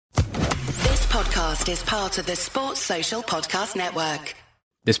podcast is part of the Sports Social Podcast Network.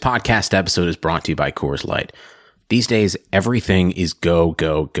 This podcast episode is brought to you by Coors Light. These days, everything is go,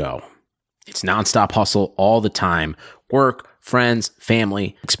 go, go. It's nonstop hustle all the time. Work, friends,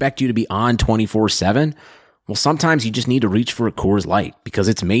 family expect you to be on 24/7. Well, sometimes you just need to reach for a Coors Light because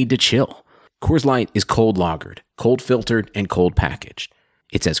it's made to chill. Coors Light is cold lagered, cold filtered, and cold packaged.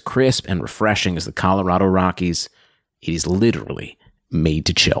 It's as crisp and refreshing as the Colorado Rockies. It is literally made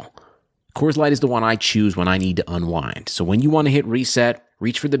to chill. Coors Light is the one I choose when I need to unwind. So when you want to hit reset,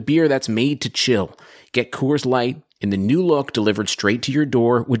 reach for the beer that's made to chill. Get Coors Light in the new look delivered straight to your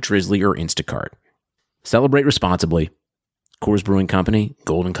door with Drizzly or Instacart. Celebrate responsibly. Coors Brewing Company,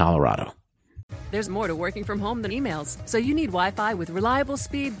 Golden, Colorado. There's more to working from home than emails, so you need Wi-Fi with reliable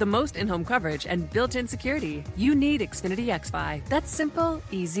speed, the most in-home coverage, and built-in security. You need Xfinity XFi. That's simple,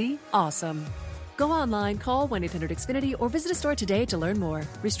 easy, awesome. Go online, call 1-800-XFINITY, or visit a store today to learn more.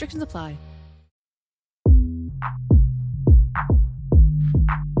 Restrictions apply.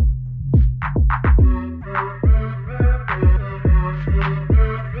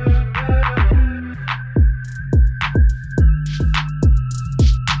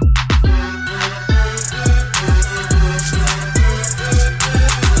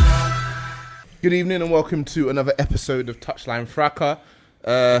 Good evening and welcome to another episode of Touchline Fracas.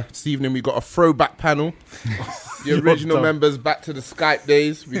 This evening we got a throwback panel. The original members back to the Skype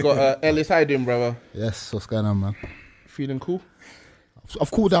days. We got Ellis. How you doing, brother? Yes, what's going on, man? Feeling cool? I've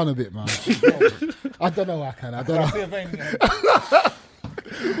cooled down a bit, man. I don't know why I can. I don't know.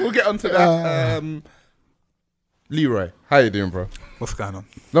 We'll get onto that. Leroy, how you doing, bro? What's going on?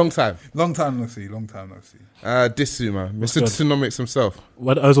 Long time. Long time no see. Disu, man. Mr. Tsunomics himself.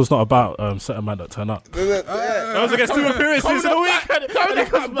 Well, Ozil's not about certain man that turn up. Ozil gets 2 appearances in a week.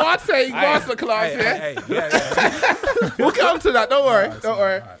 Bartay masterclass, yeah? We'll get onto that. Don't worry.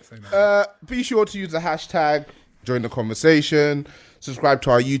 Be sure to use the hashtag, join the conversation, subscribe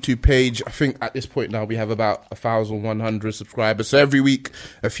to our YouTube page. I think at this point now we have about 1,100 subscribers. So every week,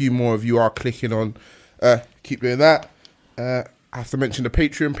 a few more of you are clicking on. Keep doing that. I have to mention the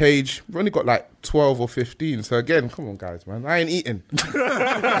Patreon page. We've only got like 12 or 15. So again, come on, guys, man. I ain't eating.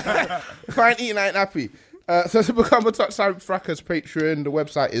 If I ain't eating, I ain't happy. So to become a Touchline Fracas Patreon, the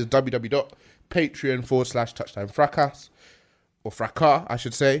website is www.patreon.com/Touchline Fracas. Or Fracas, I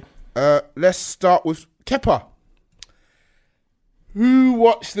should say. Let's start with Kepa. Who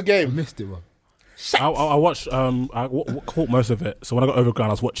watched the game? I missed it, man. I watched. I caught most of it. So when I got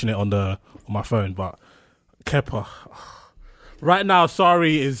overground, I was watching it on my phone. But Kepa, right now,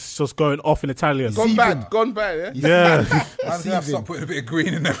 Sarri is just going off in Italian. Gone bad, yeah. I have to put a bit of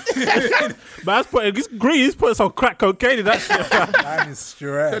green in there. Man, he's putting some crack cocaine in that shit. Man is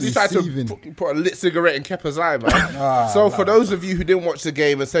stressed. He tried to put a lit cigarette in Kepa's eye, man. For those of you who didn't watch the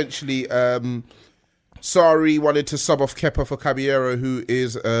game, essentially, Sarri wanted to sub off Kepa for Caballero, who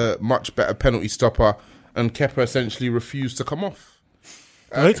is a much better penalty stopper, and Kepa essentially refused to come off.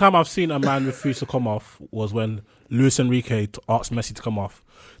 The only time I've seen a man refuse to come off was when Luis Enrique asked Messi to come off.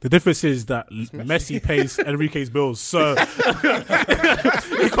 The difference is that Messi pays Enrique's bills, so you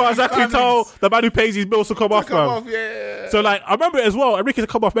can't exactly tell the man who pays his bills to come off, man. Yeah. So, like, I remember it as well. Enrique to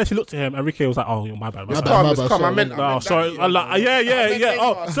come off. Messi looked at him. Enrique was like, "Oh, my bad." It's calm. I meant. Sorry. Yeah.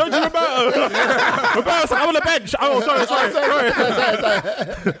 Oh, Sergio Roberto. Roberto's like, I'm on the bench. Oh, sorry.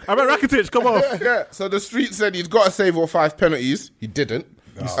 I meant Rakitic. Come off. Yeah. So the street said he's got to save all 5 penalties. He didn't.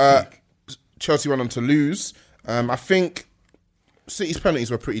 Chelsea went on to lose. I think City's penalties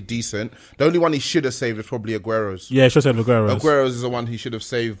were pretty decent. The only one he should have saved was probably Aguero's. Yeah, he should have saved Aguero's. Aguero's is the one he should have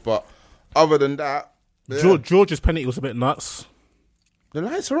saved, but other than that... George's penalty was a bit nuts. The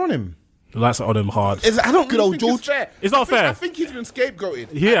lights are on him. The lights are on him hard. I don't think George. It's fair. It's not fair. I think he's been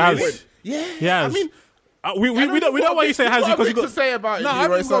scapegoated. He has. Yeah. I mean... we know why you say has he because he got to say about it. No,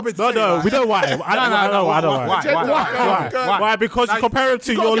 we know why. I don't know why. Why? Because you compare him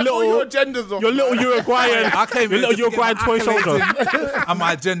to your little Uruguayan toy soldier, and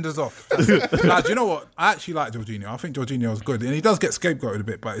my agenda's off. Now, do you know what? I actually like Jorginho. I think Jorginho's good, and he does get scapegoated a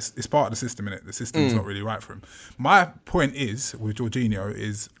bit, but it's part of the system, innit? The system's not really right for him. My point is with Jorginho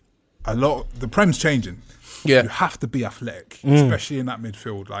is the Prem's changing. Yeah. You have to be athletic, especially in that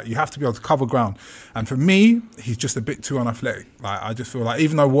midfield. Like, you have to be able to cover ground. And for me, he's just a bit too unathletic. Like, I just feel like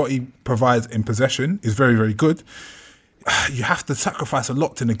even though what he provides in possession is very, very good, you have to sacrifice a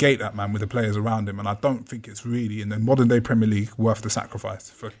lot to negate that, man, with the players around him, and I don't think it's really in the modern day Premier League worth the sacrifice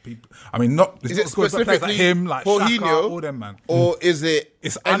for people. I mean, Is it specifically players like him, like Jorginho, Xhaka, all them, man, or is it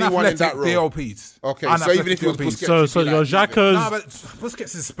anyone in that role? DLPs. Okay, so even if it was Busquets, So your Xhaka's... No, but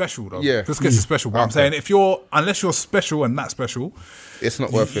Busquets is special though. Yeah. Busquets is special. But I'm saying unless you're special and that special, it's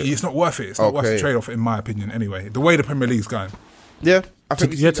not worth it. It's not worth it. It's not worth the trade-off, in my opinion. Anyway, the way the Premier League's going. Yeah, I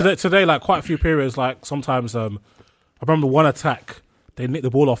think. Today, like quite a few periods, like sometimes I remember one attack. They nicked the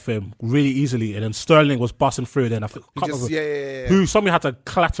ball off him really easily, and then Sterling was busting through. Then I think who somebody had to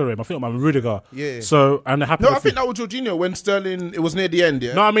clatter him. I think it was Rudiger. Yeah. So and it happened. No, I think that was Jorginho when Sterling. It was near the end.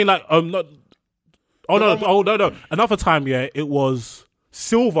 Yeah. No, I mean like not. No. Another time, it was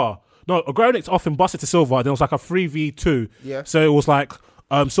Silva. No, Aguero nicked off and busted to Silva. Then it was like a 3v2. Yeah. So it was like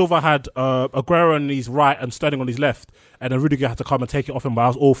Silva had Aguero on his right and Sterling on his left, and then Rudiger had to come and take it off him. But I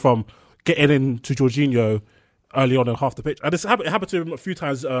was all from getting into Jorginho early on in half the pitch. And it happened to him a few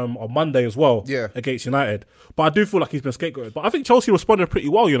times on Monday as well against United. But I do feel like he's been scapegoated. But I think Chelsea responded pretty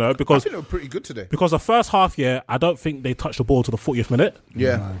well, because... I think they were pretty good today. Because the first half, I don't think they touched the ball to the 40th minute.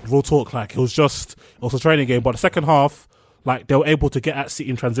 Yeah. Real talk, like, it was a training game. But the second half, like, they were able to get at City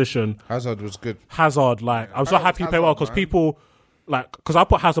in transition. Hazard was good. Like, I'm so happy he played well because people... Like, because I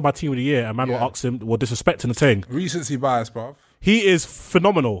put Hazard on my team of the year and man will ask him, disrespecting the thing. Recency bias, bruv. He is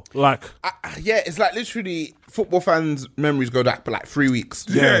phenomenal. Like, it's like literally football fans' memories go back for like 3 weeks.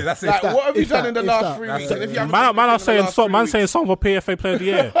 Yeah, that's it. Like, what have you done in the last 3 weeks? And if you haven't man done saying anything in the last 3 weeks- some for PFA Player of the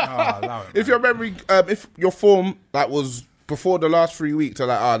Year. If your memory, if your form was before the last 3 weeks, they're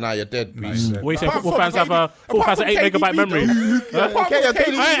like, now you're dead. What are you saying? Football fans have an 8 megabyte memory. No.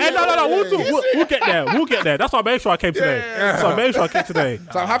 We'll get there. That's why I made sure I came today.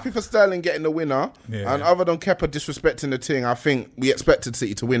 So I'm happy for Sterling getting the winner. And other than Kepa disrespecting the thing, I think we expected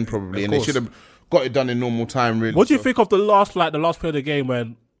City to win probably, and they should have got it done in normal time. Really. What do you think of the last play of the game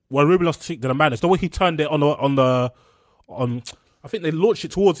when Ruben lost to the madness? The way he turned it on. I think they launched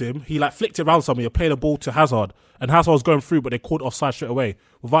it towards him. He flicked it around somebody. He played the ball to Hazard, and Hazard was going through, but they called offside straight away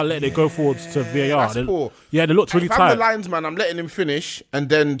without letting it go forwards to VAR. That's poor. Yeah, they looked really tight. If I'm the linesman, I'm letting him finish and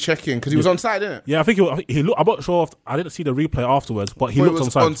then checking because he was onside, didn't it? Yeah, I think he looked. I'm not sure. I didn't see the replay afterwards, but he looked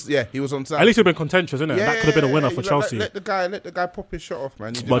onside. He was onside. At least it'd been contentious, isn't it? That could have been a winner for Chelsea. Let the guy pop his shot off,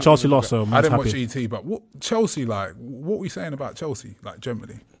 man. But Chelsea lost, so I didn't watch happy. ET, but what Chelsea what were we saying about Chelsea,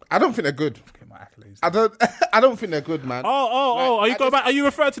 generally? I don't think they're good. My accolades. I don't think they're good, man. Are you going back? Are you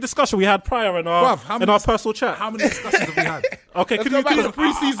referring to discussion we had prior in our personal chat? How many discussions have we had? Okay, Let's go back to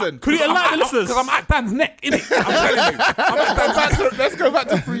pre-season. Could you enlighten the listeners? Because I'm at Dan's neck, innit? I'm telling you. Let's go back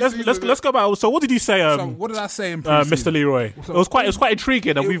to pre-season. Let's go back. So what did you say? So what did I say in pre-season? Mr. Leroy? It was quite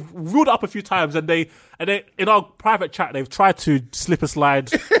intriguing, and we've ruled it up a few times. And they in our private chat they've tried to slip and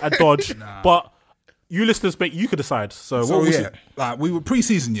slide and dodge, but you listeners, you could decide. So what was it? We were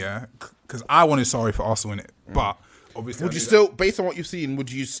pre-season, because I wanted sorry for Arsenal in it, but obviously, would you still, based on what you've seen,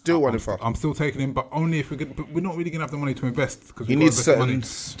 would you still want him for? I'm still taking him, but only if we're not really gonna have the money to invest because he needs certain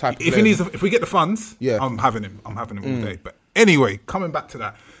type of if we get the funds, I'm having him all day. But anyway, coming back to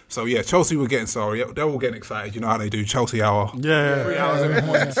that. So Chelsea were getting sorry. They're all getting excited. You know how they do. Chelsea hour. 3 hours every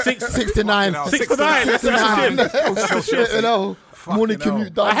morning. 6 to 9. 6 to 9. Morning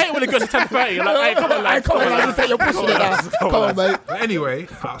commute done. I hate when it goes to 10:30. You're like, hey, come on, I just take your pushing it now. Come on, mate. But anyway,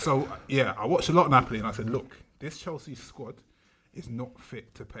 I watched a lot of Napoli and I said, look, this Chelsea squad is not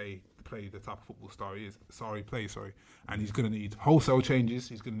fit to play the type of football star he is. And he's going to need wholesale changes.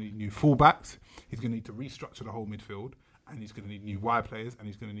 He's going to need new fullbacks. He's going to need to restructure the whole midfield. And he's going to need new wide players, and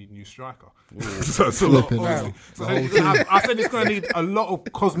he's going to need a new striker. So it's a lot, obviously. So I said he's going to need a lot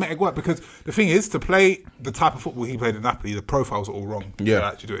of cosmetic work because the thing is, to play the type of football he played in Napoli, the profiles are all wrong. To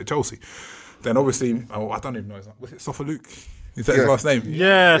actually do it at Chelsea. Then obviously, I don't even know his name. Was it Sofaluke? Is that his last name?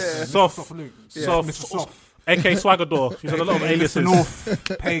 Yes, Sofaluke. Mr. Sof. A.K. Swagador. He's on a lot of aliases.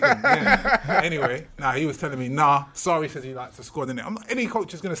 North Pagan, Anyway, he was telling me, sorry, says he likes the squad, innit? I'm not, any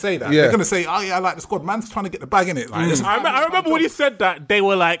coach is going to say that. They're going to say, I like the squad. Man's trying to get the bag in it. I remember when he said that, they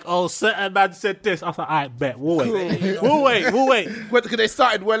were like, certain man said this. I was like, all right, bet. We'll wait. Because they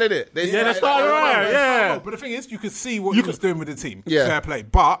started well, innit? They started right, But the thing is, you could see what he was doing with the team. Fair play.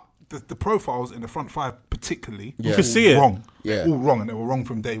 But the profiles in the front five particularly, you could see it. Wrong. All wrong, and they were wrong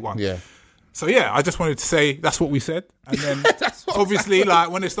from day one. So I just wanted to say that's what we said, and then obviously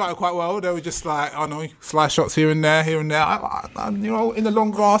when they started quite well, they were just like, slice shots here and there, I, in the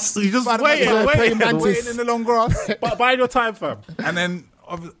long grass. You just waiting in the long grass. But buying your time, fam. And then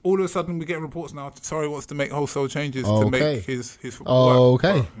all of a sudden we get reports now. Sorry wants to make wholesale changes to make his football work.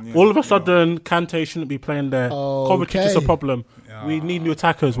 Okay. All of a sudden, Kante shouldn't be playing there. Kovacic is a problem. We need new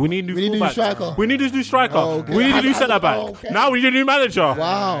attackers. We need new fullbacks. striker. We need a new striker. Oh, okay. We need a new centre back. Okay. Now we need a new manager.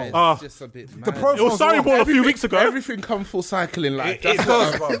 Wow. It's just a bit The mad. It was Sarri ball a few weeks ago. Everything come full cycle in life. It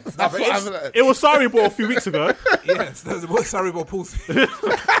does, bro. That's what I've learned. It was Sarri ball a few weeks ago. Yes, there's what Sarri ball pulls.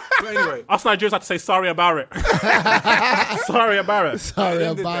 But anyway, Us Nigerians had to say sorry about it. Sorry about it. Sorry at the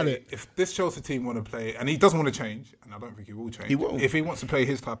end of the about day, it. if this Chelsea team want to play, and he doesn't want to change, and I don't think he will change. He won't. If he wants to play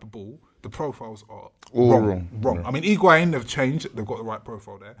his type of ball, the profiles are All wrong. wrong. I mean, Higuain have changed. They've got the right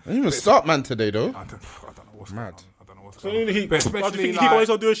profile there. I didn't even start man today though. I don't know what's Mad. going on. I don't know what's So going on. he, But why do you especially think like, he always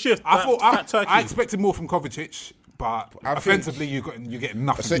do a shift? I thought Fat Turkey. I expected more from Kovacic, but I think- offensively you're getting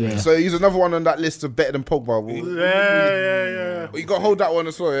nothing. So he's another one on that list of better than Pogba. Yeah. You got to hold that one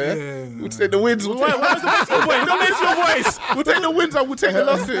as well, yeah? Yeah. We'll take the wins. We'll take, Don't miss your voice. we'll take the wins and we'll take the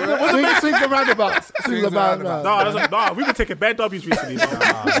losses. Swings and roundabouts. Swings and roundabouts. No, we've been taking bad W's recently. Let's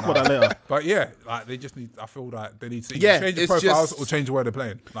talk about that later. But yeah, like they just need. I feel like they need to either Yeah, change the it's profiles just- or change the way they're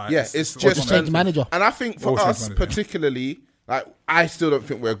playing. Like, Yeah, it's one just of change them. manager. And I think for Or change us manager. particularly, like I still don't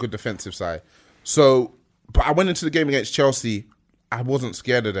think we're a good defensive side. So, but I went into the game against Chelsea. I wasn't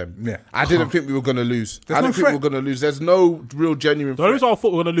scared of them. Yeah. I didn't think we were going to lose. There's I no didn't think we threat. were going to lose. There's no real genuine The only threat. reason I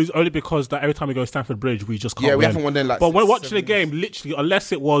thought we were going to lose only because that every time we go to Stamford Bridge, we just can't Yeah, win. we haven't won there in like But when 6, watching 7 the game, literally,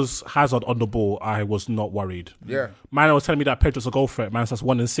 unless it was Hazard on the ball, I was not worried. Yeah. Man was telling me that Pedro's a goal threat. Man, that's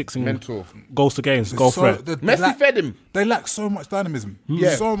 1 in 6 in Mental. goals to games. Goal threat. Messi fed him. They lack so much dynamism.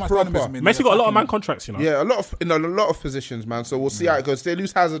 Yeah, so much proper. dynamism. In Messi the got a lot of attacking- man contracts, you know. Yeah, in a lot of positions, man. So we'll see how it goes. They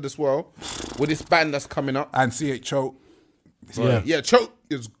lose Hazard as well with this ban that's coming up. and CHO. Yeah, Choke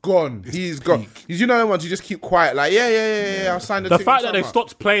is gone. He's gone. He's the ones you just keep quiet, like yeah. I'll sign the. The thing fact in that they summer.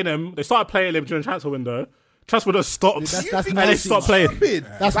 stopped playing him, they started playing him during transfer window. Transfer window stopped, That's and they nasty, stopped man. playing. Stupid.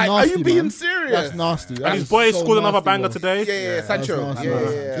 That's like, nasty. Are you being man. serious? That's nasty. And his boy scored another banger bro. today. Yeah, Sancho. That's nasty, Yeah,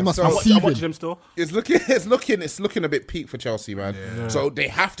 man. yeah. He must So be I'm seething. watching him still. it's looking a bit peak for Chelsea, man. So they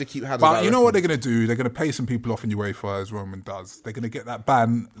have to keep Hazard. But I you know what reckon. they're going to do? They're going to pay some people off in UEFA as Roman does. They're going to get that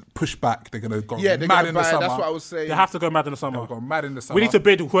ban pushed back. They're going to go Yeah, they're mad gonna in the buy. summer. That's what I was saying. They have to go mad in the summer. They'll go mad in the summer. We need to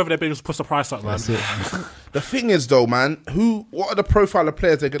bid. Whoever they bid, just push the price up, man. The thing is, though, man, what are the profile of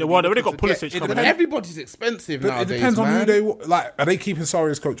players they're going to? Well, they already got Pulisic coming in. Everybody's expensive But nowadays. it depends on man. who they like. Are they keeping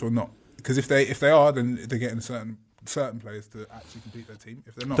Sarri as coach or not? Because if they are, then they're getting certain players to actually complete their team.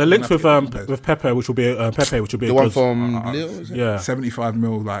 If they're not, The they're links gonna with have to get with Pepe, which will be a The one good- from Lille, is it? yeah. 75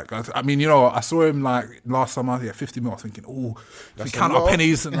 mil. Like I mean, I saw him like last summer. Yeah, 50 mil. I was thinking, oh, if we a count our lot.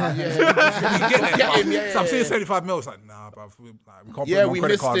 pennies and like, we get there. Get him, yeah, So I'm yeah, seeing yeah. 75 mil. It's like, nah, bruv, we can't Yeah, put we him on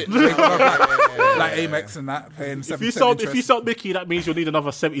missed credit it. card. They gotta go back. Yeah. Like Amex and that paying 7% If you sold interest. Mickey, that means you'll need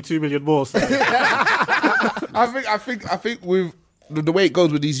another 72 million more. So. I think with the way it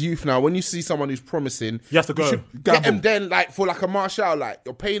goes with these youth now, when you see someone who's promising, You have to go. should Gamble. get them then, like for like a Martial, like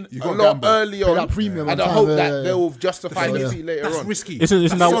you're paying a gotta lot gamble. early Pay on, that premium and on I time, hope yeah, that yeah. they'll justify Yeah. the fee later That's on. risky. Isn't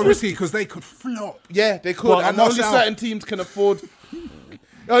That's that so what- risky because they could flop. Yeah, they could, Well, and I'm only not certain teams can afford.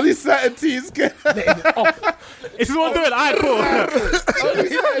 Only certain teams can. This is what I'm doing. Alright, cool.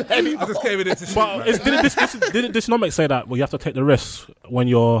 I just came in to shoot. But man. didn't Dysnomics say that? Well, you have to take the risk when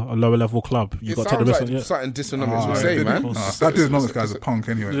you're a lower level club. You It got to take the sounds risk. like on, yeah. something dysnomics would say, Did man. he? That Dysnomics guy's a punk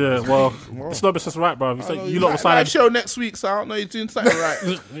anyway. Yeah, well, Dysnomics is right, bro. He's like, you lot were Live signing show next week, so I don't know you're doing something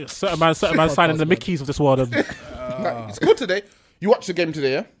right. certain man signing the Mickeys of this world. And It's good today. You watched the game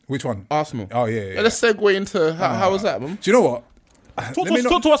today, yeah? Which one? Arsenal. Oh, yeah. Let's segue into how was that, man? Do you know what?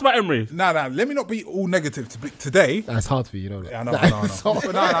 talk to us about Emery. Nah, let me not be all negative today. That's hard for you, you know. Yeah, I know. That's hard.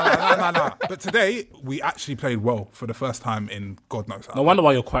 But no. But today, we actually played well for the first time in God knows how No wonder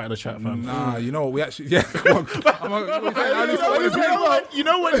why you're quiet in the chat, fam. Nah, you know what? We actually, yeah, come on. You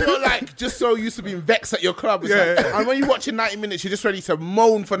know when you're like just so used to being vexed at your club, it's Yeah, like- yeah. and when you're watching 90 minutes, you're just ready to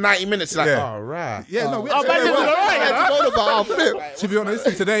moan for 90 minutes. You're like, Yeah. all right. Yeah, no, we man, actually this is played well. alright, I forgot about our flip. To be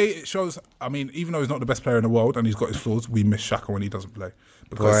honest, today it shows. I mean, even though he's not the best player in the world and he's got his flaws, we miss Xhaka when he doesn't play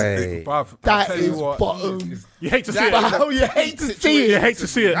because Boy. bruv, I'll That tell you is what, bottom. You hate to see it. That is a Oh, you hate to see You it. hate to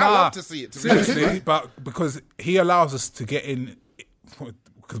see it. I love to see it. To be honest. seriously, but because he allows us to get in.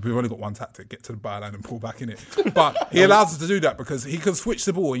 Because we've only got one tactic, get to the byline and pull back in it. But he allows us to do that because he can switch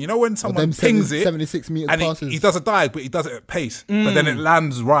the ball. And you know when someone them pings it, 76 metres and passes. he does a dive, but he does it at pace. But then it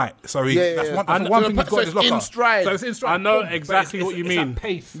lands right. So he, Yeah, that's yeah. one, that's And one so thing the- he's got so in his it's locker. in stride. So it's in stride. I know Boom. But exactly it's- what you it's mean. at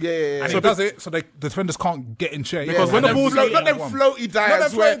pace. Yeah. And he does it so the defenders can't get in shape. Because when Not the ball's them going not them one. floaty dives Not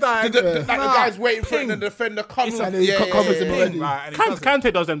them where floaty dives. like the Nah. guy's waiting for it Ping. and the defender comes And then he covers him already. Right, and he does it.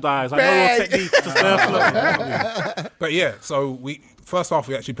 Kante does them dives. I know your Bang. technique. Just there, flow. But yeah, so first half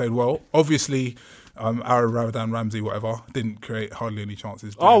we actually played well. Obviously, Aaron Ramadan Ramsey, whatever, didn't create hardly any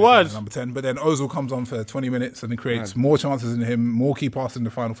chances. Oh, word. Number 10. But then Ozil comes on for 20 minutes and he creates more chances than him, more key passes in the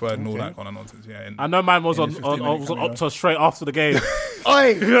final third and all that kind of nonsense. Yeah, I know man was on Opta straight after the game.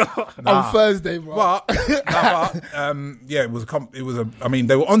 On Thursday, bro. Yeah, it was I mean,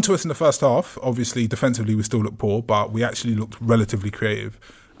 they were onto us in the first half. Obviously, defensively, we still looked poor, but we actually looked relatively creative.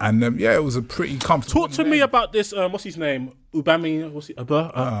 And it was a pretty comfortable. Talk to me about this. What's his name? Aubameyang. What's he?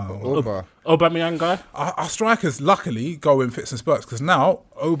 Aubameyang guy. Our strikers luckily go in fits and spurts because now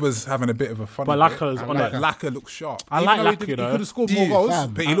Oba's having a bit of a fun. But Laka looks sharp. I like Laka, He could have scored more goals,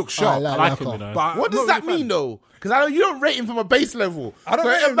 but he looks sharp. I like him, you know. But what does that mean though? Because I know you don't rate him from a base level. I don't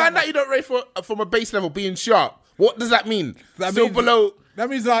rate a him man that you don't rate from a base level being sharp. What does that mean? Still below. That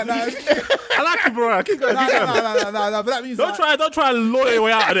means like I like him, bro. Keep going. No. But that means don't try and lure your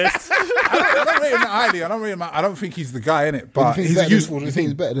way out of this. I don't rate him that highly. I don't think he's the guy in it. But he's useful. You think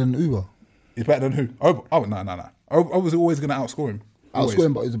he's better than Uber? He's better than who? Oh no. I was always going to outscore him. Outscore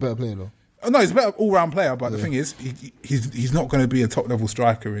him, but he's a better player though. No, he's a better all-round player. But the thing is, he's not going to be a top-level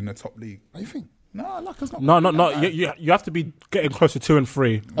striker in the top league. What do you think? No, Laka's not. No. You have to be getting closer to 2 and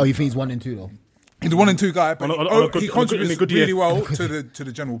 3. Oh, you think he's 1 and 2 though? He's a 1 and 2 guy, but he contributes good really year. well to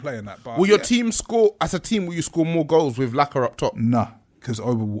the general play in that. But Will your team score as a team? Will you score more goals with Laka up top? Nah, because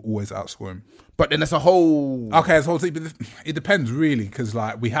Oba will always outscore him. But then there's a whole. Okay, it's a whole team. But it depends really, because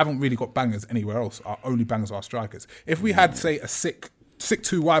like we haven't really got bangers anywhere else. Our only bangers are strikers. If we had say a sick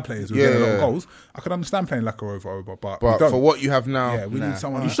 2 wide players with a lot of goals, I could understand playing Laka over Oba. But we don't. For what you have now, we need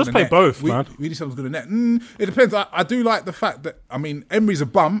someone. You should just play both, man. We need someone who's good at net. It depends. I do like the fact that Emery's a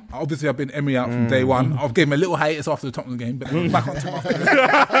bum. Obviously, I've been Emery out from day one. I've given him a little hiatus after the Tottenham game, but then back onto my.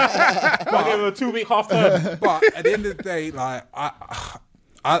 I gave him a 2-week half term. But at the end of the day, like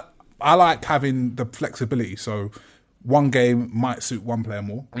I like having the flexibility. So one game might suit one player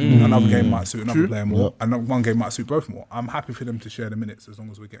more, another game might suit another player more, and one game might suit both more. I'm happy for them to share the minutes as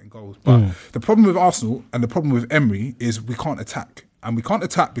long as we're getting goals. But the problem with Arsenal and the problem with Emery is we can't attack. And we can't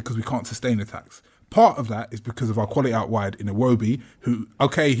attack because we can't sustain attacks. Part of that is because of our quality out wide in Iwobi, who,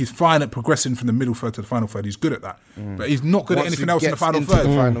 he's fine at progressing from the middle third to the final third. He's good at that. But he's not good at anything else in the final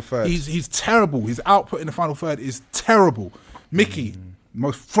third. He's terrible. His output in the final third is terrible. Mickey.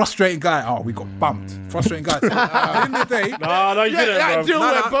 Most frustrating guy. We got bumped. Frustrating guy. At the end of the day, no, you didn't. That deal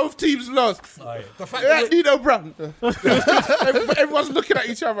where both teams lost. The fact that Nino Brown. Everyone's looking at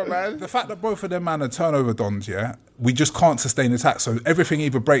each other, man. The fact that both of them are turnover dons, we just can't sustain attack. So everything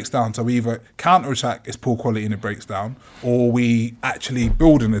either breaks down. So we either counter attack, it's poor quality and it breaks down, or we actually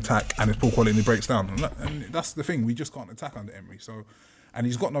build an attack and it's poor quality and it breaks down. And that's the thing. We just can't attack under Emery. And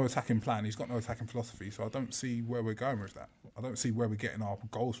he's got no attacking plan. He's got no attacking philosophy. So I don't see where we're going with that. I don't see where we're getting our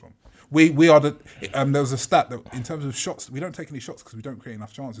goals from. We are the. There was a stat that in terms of shots, we don't take any shots because we don't create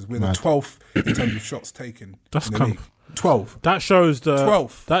enough chances. We're the 12th in terms of shots taken. That's in the league. 12. That shows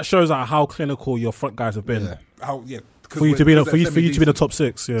 12th. That shows how clinical your front guys have been. For you to be in the top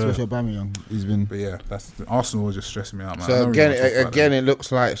 6, Especially Aubameyang, he's been. But that's Arsenal are just stressing me out, man. So again, it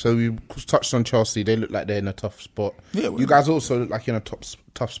looks like. So we touched on Chelsea. They look like they're in a tough spot. Yeah, you guys also look like you're in a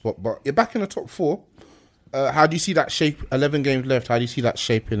tough spot, but you're back in the top 4. How do you see that shape? 11 games left. How do you see that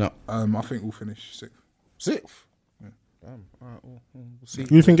shaping up? I think we'll finish 6th. 6th. Yeah. All right, we'll see. Who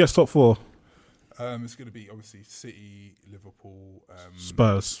do you think gets top 4? It's going to be obviously City, Liverpool,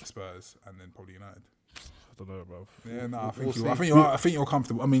 Spurs, and then probably United. I don't know, bro. Yeah, no, I think you're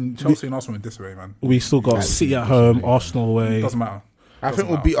comfortable. I mean, Chelsea and Arsenal in disarray, man. We still got City at home, Arsenal away. Doesn't matter. I think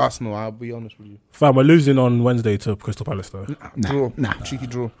we'll beat Arsenal. I'll be honest with you. Fam, we're losing on Wednesday to Crystal Palace, though. Nah. Cheeky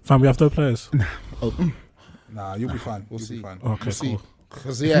draw. Fam, we have no players. Nah, you'll be fine. We'll see. Okay, we'll cool. See.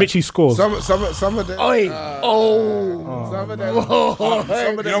 Because Mitchie scores. Some of them. Some of them. You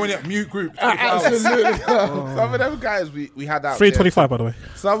know when you're mute group. Absolutely. Some of them guys we had out. 325, by the way.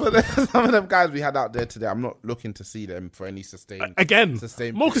 Some of them guys we had out there today. I'm not looking to see them for any sustained. Again.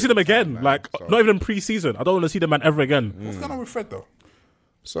 More to see them again. Man, not even in pre-season. I don't want to see the man ever again. What's going on with Fred though?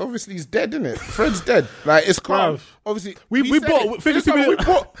 So obviously he's dead, isn't it? Fred's dead. Like it's calm. Obviously we bought. We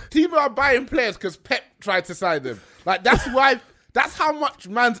bought. Teams are buying players because Pep tried to sign them. Like that's why. That's how much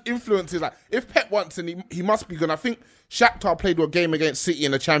man's influence is. Like if Pep wants and he must be good. I think Shakhtar played a game against City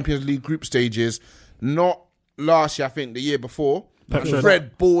in the Champions League group stages. Not last year. I think the year before.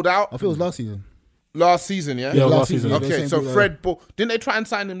 Fred balled out. I feel it was last season. Last season, yeah? Yeah, last season. Okay, so Fred balled. Didn't they try and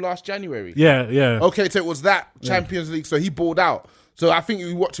sign him last January? Yeah. Okay, so it was that Champions League. So he balled out. So I think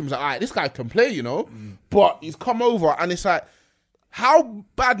you watch him, like, all right, this guy can play, you know? But he's come over and it's like, How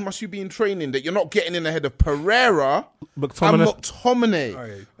bad must you be in training that you're not getting in ahead of Pereira McTominay. and McTominay?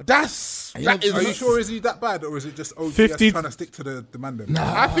 Aye. That is. Are you sure is he that bad, or is it just OGS 50 trying to stick to the man?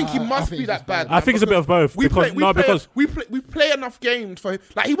 I think he must be that bad. I think it's a bit of both. We Because play enough games for him.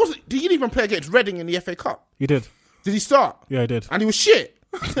 Like he wasn't. He didn't even play against Reading in the FA Cup. he did. Did he start? Yeah, he did. And he was shit.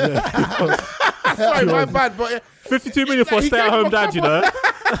 Sorry, my bad. But 52 million for a He stay-at-home gave him a dad, you know.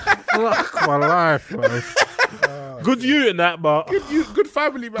 Fuck my life, bro. Good you in that, but good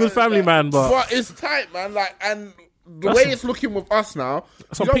family man. Good family man, but it's tight, man. Like, and the way it's looking with us now,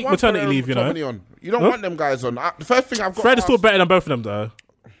 Some you don't peak want maternity Pereira leave, you know. McTominay on. You don't want them guys on. The first thing I've got. Fred is still better than both of them, though.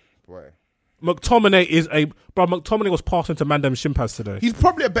 Boy. McTominay is bro. McTominay was passing to Mandem Shimpaz today. He's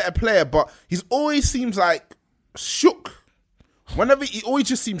probably a better player, but he's always seems like shook. Whenever he always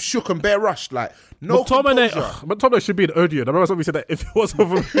just seems shook and bare rushed, like no composure. McTominay should be an Odeon. I remember somebody said that if it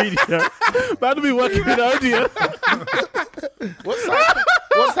wasn't for media, man would be working in Odeon.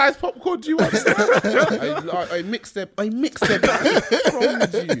 What size popcorn do you want? I mixed them. What's wrong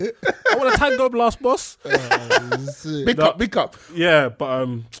with you? I want a Tango Blast, boss. Big up. Yeah, but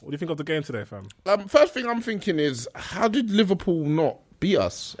what do you think of the game today, fam? First thing I'm thinking is, how did Liverpool not beat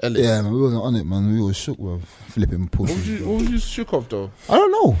us, Ellis? Yeah, man, we wasn't on it, man. We were shook with flipping pussies. What was you shook of, though? I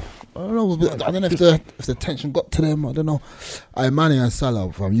don't know. I don't know if the tension got to them. I don't know. Mane and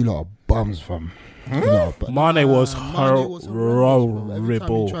Salah, fam, you lot are bums, fam. You know, but Mane was horrible.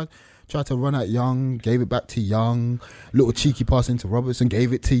 Tried to run at Young, gave it back to Young. Little cheeky pass into Robertson,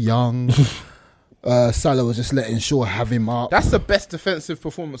 gave it to Young. Salah was just letting Shaw have him up. That's the best defensive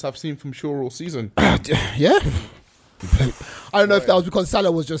performance I've seen from Shaw all season. Yeah. I don't know if that was because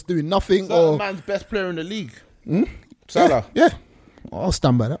Salah was just doing nothing Salah or man's best player in the league. Salah. Yeah. I'll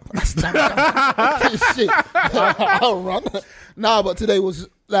stand by that. Shit. I'll run. Nah, but today was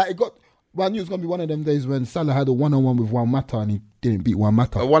like I knew it was gonna be one of them days when Salah had a one-on-one with Juan Mata and he didn't beat Juan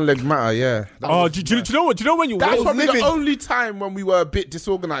Mata. A one-leg matter, yeah. Do you know what? Do you know when you That was wait? probably the only time when we were a bit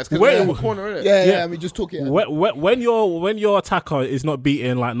disorganised because we were in the corner, innit? Yeah, and we just took it. When your attacker is not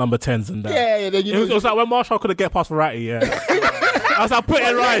beating like number 10s and that. Yeah, then you know. It was like when Marshall couldn't get past Verratti, yeah. I was like, put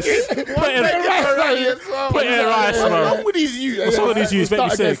in Rice. Put in Rice, What's bro. wrong with these youths? What's wrong with these youths? Make me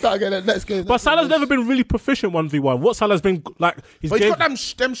sick. Start again. Next game. But Salah's never been really proficient 1v1. What Salah's been like, But he's got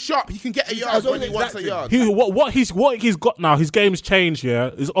them sharp. He can get a yard when he wants a yard. what he's got now. His game's changed. Yeah,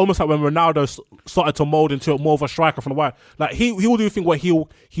 is almost like when Ronaldo started to mold into more of a striker from the wide. Like he will do a thing where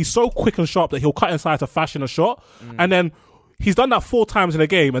he's so quick and sharp that he'll cut inside to fashion a shot, and then he's done that 4 times in a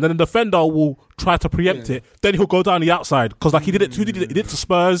game, and then the defender will try to preempt it. Then he'll go down the outside because like he did it to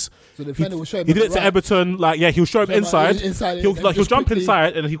Spurs. So the defender will show him he did it to right. Everton. Like he'll show him inside. He'll jump quickly,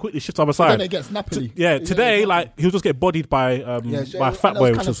 inside and he quickly shifts other side. Then it gets Napoli. Today like he'll just get bodied by Fat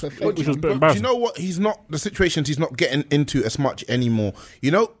Boy, which was a bit Do you embarrassing. know what? The situations he's not getting into as much anymore. You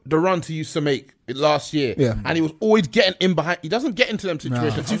know, the runs he used to make last year, and he was always getting in behind. He doesn't get into them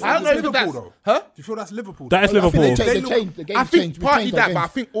situations. I don't know if that's though. Huh? Do you feel that's Liverpool? That is Liverpool. I think partly that, but I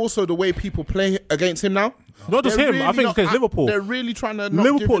think also the way people play against him now. Not just him. I think it's because Liverpool. They're really trying to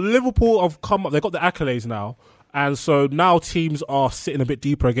Liverpool have come up. They've got the accolades now, and so now teams are sitting a bit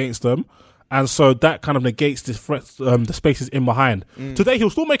deeper against them, and so that kind of negates the threats, the spaces in behind. Today he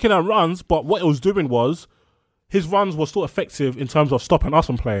was still making our runs, but what it was doing was his runs were still effective in terms of stopping us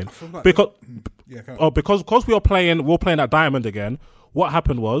from playing because we were playing at Diamond again. What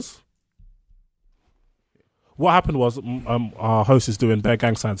happened was our host is doing bare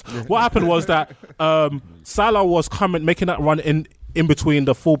gang signs. What happened was that Salah was making that run in between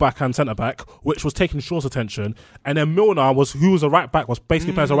the fullback and centre back, which was taking Shaw's attention, and then Milner who was a right back, was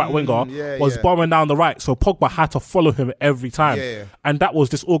basically playing as a right winger, was bombing down the right, so Pogba had to follow him every time, and that was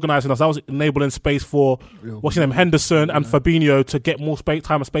disorganising us. That was enabling space for what's his name, Henderson and Fabinho to get more time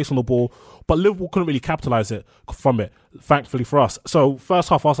and space on the ball, but Liverpool couldn't really capitalise from it, thankfully for us. So first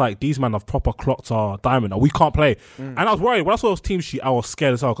half I was like, these men have proper clocked our diamond, we can't play, and I was worried when I saw this team sheet. I was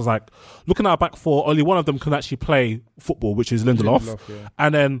scared as hell because like looking at our back four, only one of them can actually play football, which is Lindelof.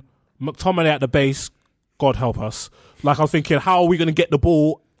 And then McTominay at the base, God help us. Like I was thinking, how are we going to get the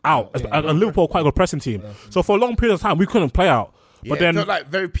ball out? And Liverpool are quite a good pressing team. So for a long period of time, we couldn't play out. But then, it felt like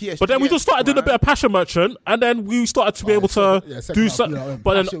very PSG. But then we just started doing a bit of passion merchant, and then we started to be able to do something.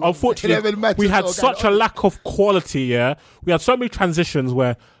 But then, unfortunately, we had such a lack of quality. Yeah, we had so many transitions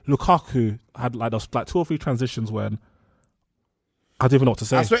where Lukaku had like 2 or 3 transitions when I don't even know what to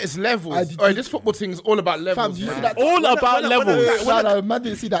say. I swear it's levels. This football thing is all about levels. All about levels. No, man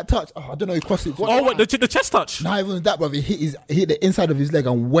didn't see that touch. I don't know. He crossed it. What, the chest touch? Not even that, brother. He hit the inside of his leg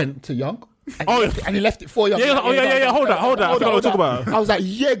and went to Young. And he left it for you. Yeah. Hold that. I forgot what we're talking about. I was like,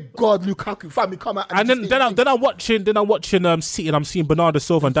 yeah, God, Lukaku, fam, come out. And then I'm watching City, and I'm seeing Bernardo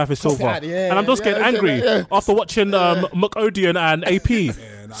Silva and David Silva, and I'm just getting angry after watching McOdeon and AP.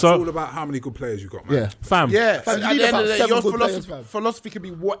 It's all about how many good players you got, man. Fam. Yeah, Fam, at you the end need of the day, about your 7 good players, philosophy can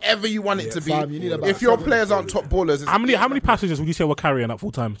be whatever you want it to be. fam, you need about If your 7 players aren't top ballers, How many passengers would you say we're carrying at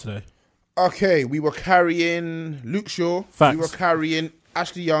full time today? Okay, we were carrying Luke Shaw. Facts. We were carrying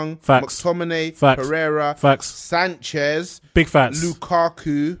Ashley Young, Facts. McTominay, Facts. Pereira, Facts. Sanchez, Big facts.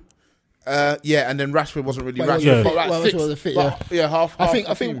 Lukaku. And then Rashford wasn't really But he Rashford. wasn't But fit. Well, six, Rashford wasn't fit, but, half. I the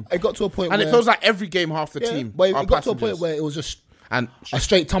think team. it got to a point And where it feels like every game half the team. But are it got to a point passengers. where it was just And a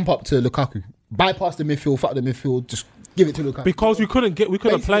straight thump up to Lukaku. Bypass the midfield, fuck the midfield, just give it to Lukaku. Because we couldn't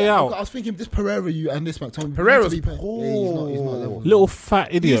Basically, play out. I was thinking this Pereira and this McTominay. Pereira's he's not poor. level. Little fat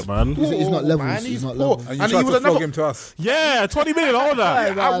idiot, man. He's not levels. man, He's not poor. levels. And you And he tried was to flog another. him to us. Yeah, 20 million, all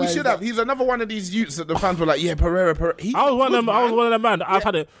that. Yeah, We like should that. have. He's another one of these youths that the fans were like, yeah, Pereira. He's I was one of good, them. I was man. one of them, man. I've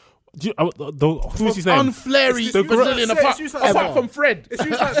had it. Who's his name? Unflairy The Brazilian It's apart just like- from Fred. It's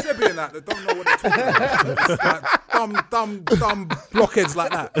just like Sebi and that don't know what they're talking about. It's like dumb blockheads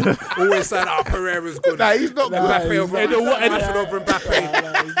like that. Always saying, Pereira's good. Nah, he's not good. Mbappe over And the wo- and- Rashford over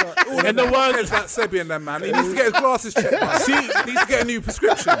Mbappe. All And the the word- blockheads like Sebi and them, man. He needs to get his glasses checked, man. He needs to get a new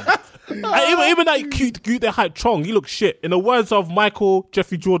prescription. Even that cute that hype Chong, he looks shit. In the words of Michael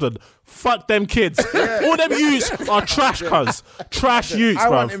Jeffrey Jordan, fuck them kids. All them youths are trash, cuz. Trash youths, I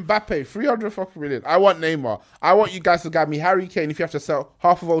bro. want Mbappe, 300 fucking million. I want Neymar. I want you guys to guide me Harry Kane if you have to sell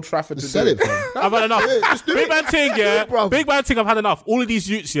half of Old Trafford to Sell do it, fam. I've had enough. just do Big it. man thing, yeah. bruv. Big man thing, I've had enough. All of these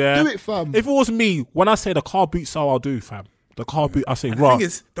youths, yeah. Do it, fam. If it was me, when I say the car boot style, I'll do, fam. The car boot, I say, The right. thing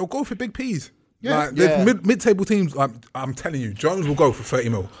is, they'll go for big P's. Yeah. Like, mid-table teams, I'm telling you, Jones will go for 30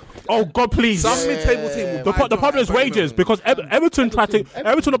 mil. Oh, God, please. Some mid-table team will buy The problem is Jones for 30 wages mil. because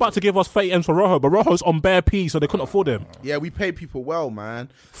Everton about to give us 30 M's for Rojo, but Rojo's on bare P, so they couldn't afford him. Yeah, we pay people well,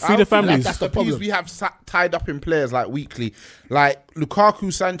 man. Feed the families. That's the the problem. piece we have tied up in players like weekly. Like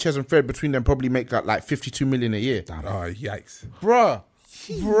Lukaku, Sanchez, and Fred between them probably make like 52 million a year. Oh, yikes. Bruh.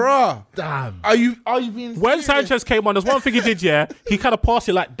 Damn. Are you being When serious? Sanchez came on, there's one thing he did, yeah. He kind of passed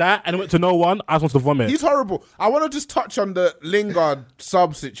it like that and it went to no one. I just wanted to vomit. He's horrible. I want to just touch on the Lingard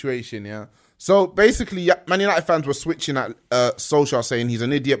sub situation, yeah. So basically, Man United fans were switching at Solskjaer saying he's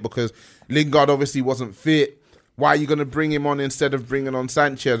an idiot because Lingard obviously wasn't fit. Why are you going to bring him on instead of bringing on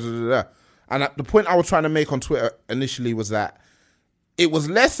Sanchez? And the point I was trying to make on Twitter initially was that it was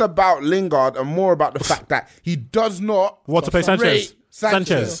less about Lingard and more about the fact that he does not Want to pay Sanchez. rate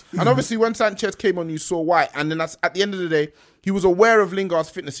Sanchez. And obviously when Sanchez came on, you saw why. And then at the end of the day, he was aware of Lingard's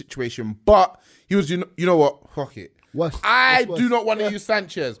fitness situation, but he was, you know what, fuck it. I do not want to use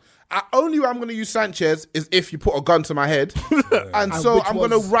Sanchez. Only way I'm going to use Sanchez is if you put a gun to my head, and so which I'm going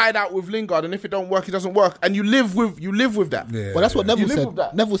to was- ride out with Lingard. And if it don't work, it doesn't work, and you live with that. Yeah. Well, that's what Neville You live said. with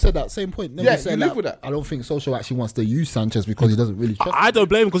that. Neville said that same point. Neville Yeah, said you live with that. I don't think Solskjaer actually wants to use Sanchez because he doesn't really trust him. I don't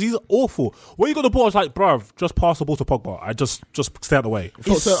blame him because he's awful. When you got the ball, it's like, bruv, just pass the ball to Pogba. I just stay out the way. I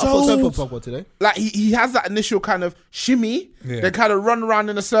thought so for Pogba today. Like he has that initial kind of shimmy, Yeah. then kind of run around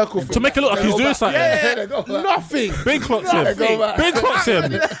in a circle To make it look like he's doing something. Yeah, nothing. Big clocks him. Go back. Big clocks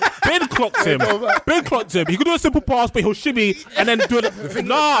him. Big clocks him. Big clocks him. He could do a simple pass, but he'll shimmy and then do it.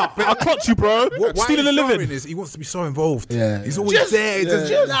 Nah, I clocked you, bro. Why Stealing the he's living. showing is he wants to be so involved. Yeah. He's always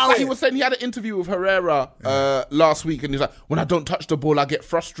there. Like he was saying, he had an interview with Herrera last week, and he's like, "When I don't touch the ball, I get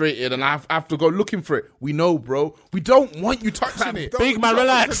frustrated, and I have to go looking for it." We know, bro. We don't want you touching it. Big man,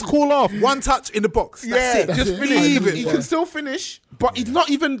 relax. Cool off. One touch in the box. That's Yeah, it. just it. finish. Leave it. He can still finish, but he's not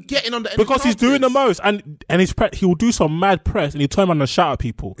even getting on the end Because he's doing the most, and he will do some mad press, and he turn around and shout at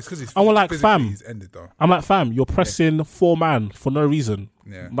people. It's because he's and we're like, physically fam. he's ended though. I'm like, fam, you're pressing 4 man for no reason.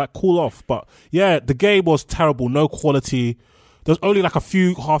 Yeah. Like, cool off. But yeah, the game was terrible, no quality. There's only like a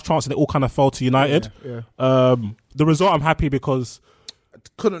few half chances, and it all kind of fell to United. The result, I'm happy because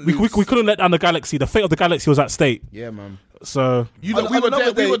Couldn't we lose. couldn't let down the Galaxy. The fate of the Galaxy was at stake. Yeah, man. So You On know, we were another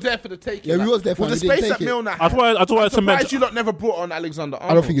there. day- We were there for the taking. Yeah, we was there for with it, the we didn't space take that it. Milner I had. just wanted to Surprised mention. you lot never brought on Alexander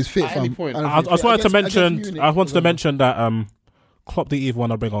Arnold. I don't think it's fit, at any fam. point. I don't I think it's just fit. wanted to Against mention. Munich, I wanted to it was mention that Klopp didn't even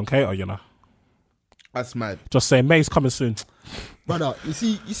want to bring on Keita. You know, That's mad. just saying May's coming soon. Brother, you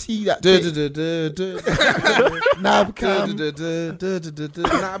see that? Nah,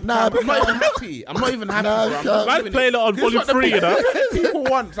 I'm not even happy. I'm not even happy, bro. I'm not Man, giving it. playing it on Here's volume what the 3, you know. People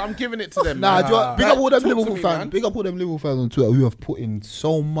want, so I'm giving it to them. Nah, man. do you know- big up all them Talk to Liverpool me, fans. man. Big up all them Liverpool fans on Twitter who have put in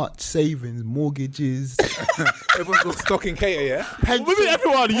so much savings, mortgages, Everyone's got stock in Keita, yeah? Maybe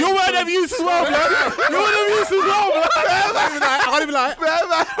everyone, you're one of them youths as well, man. You're one of them youths as well, man. I can't even lie.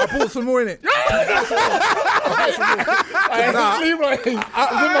 I bought some more in it.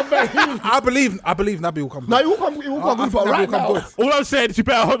 I believe Naby will come good. No, he will come good, but right now. All I'm saying is you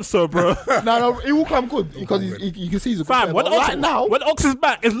better hope so, bro. No, he will come good because you can see he's a good Fam, player. Right now, when Ox is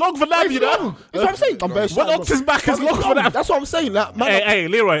back, it's long for Naby, you know? that's what I'm saying. When Ox is back, it's long for Naby. That's what I'm saying. Like, man, Hey,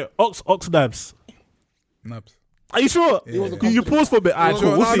 Leroy, Ox Nabs. Nabs. Are you sure? You pause for a bit. Alright,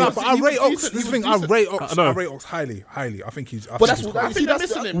 cool. We'll see. But I rate Ox. This thing, I rate Ox. I know. I rate Ox highly. I think he's. but that's what I think they're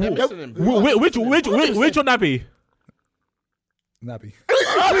missing him. They're missing him. Which your Naby? Naby.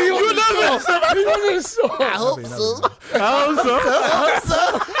 You nervous? I hope so.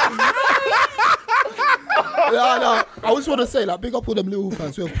 No. I just want to say, like, big up all them Liverpool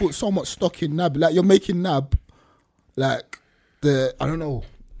fans who have put so much stock in Nab. Like, you're making Nab, like, I don't know,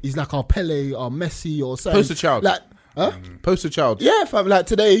 he's like our Pele or Messi or something. Poster child. Like, Poster child. Yeah, fam. Like,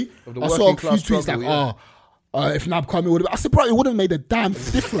 today, the I saw a working few class tweets struggle, like, if Nab come, I said, bro, it wouldn't have made a damn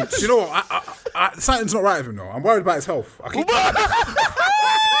difference. You know what? Something's not right with him though. I'm worried about his health. I keep.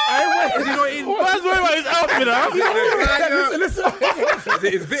 Is he not eating? What's going on his outfit now? Listen. Is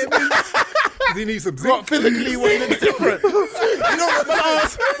it his vitamins? Does he need some zinc? Not physically, what looks different. You know what? Man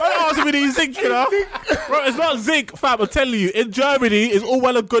asked me these zinc, you know? Bro, it's not zinc, fam. I'm telling you. In Germany, it's all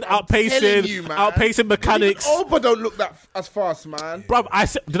well and good outpacing mechanics. Oba don't look that as fast, man. Bro,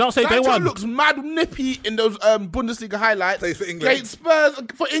 did I say day one? looks mad nippy in those Bundesliga highlights. Plays for England. Great Spurs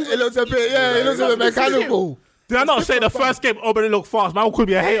for England. It looks a bit, it looks a bit mechanical. Did I not say the first game, Oba didn't look fast? Man could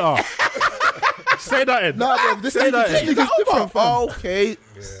be a hater. Say that in. No, bro, this league is different, fam. Okay.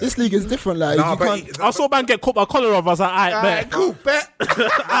 This league is different, like, you can't... I saw man get caught by collar off. I was like, alright, bet. Cool, bet.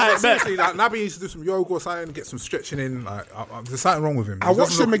 Seriously, like, Naby needs to do some yoga or something, get some stretching in. Like, there's something wrong with him. I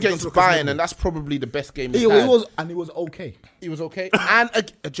watched him against Bayern, and that's probably the best game he It had. was okay. He was okay. And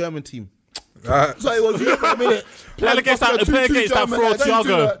a German team. So it was you for a minute. Play against that fraud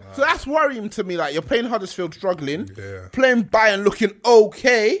Thiago. So that's worrying to me. Like, you're playing Huddersfield struggling, playing Bayern looking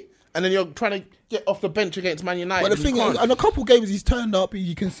okay, and then you're trying to get off the bench against Man United. But the thing is, in a couple games he's turned up.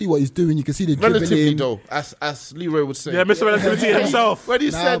 You can see what he's doing. You can see the relatively dribbling. though, as Leroy would say. Yeah, Mr. Relativity himself. When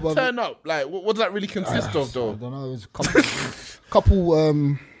he said turn up, like, what does that really consist of, though? I don't know. It was a couple.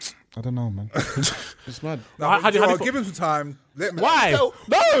 I don't know, man. It's mad. Give him some time. Why? No.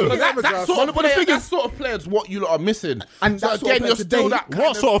 That sort of players what you lot are missing. And so that's again, what you're still that kind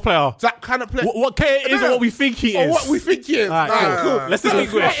What sort of player? That kind of player. What K is or what we think he is? Or what we think he is. Right, cool. Let's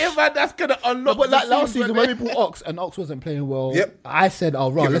distinguish. Whatever that's going to unlock. But like last season when we brought Ox and Ox wasn't playing well, I said,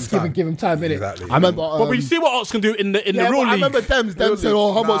 "Oh, right, let's give him time, innit?" Exactly. I remember. But we see what Ox can do in the real league. I remember Dems said,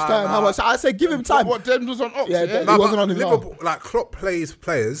 "Oh, how much time? How much?" I said, "Give him time." What Dems was on Ox? Yeah, he wasn't on him. Liverpool, like, Klopp plays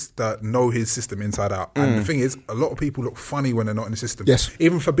players that know his system inside out. And the thing is, a lot of people look funny when they're not in the system. Yes.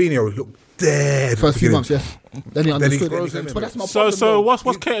 Even Fabinho looked dead. First few months, yes. Then he understood. then he But that's my problem. So what's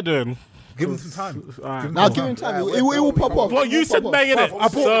Keita doing? Give him some time. Now give him time. It will pop off. Well, you said May, innit? I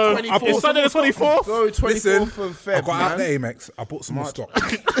bought It's Sunday the 24th. Go 24th of I Feb, got out man. there, Amex. I bought some more stock.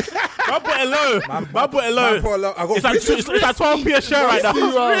 Man put it low. Man put it low. I got It's like 12p a share right now.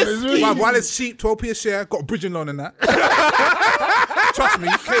 While it's cheap, 12p a share, got a bridging loan in that. Trust me,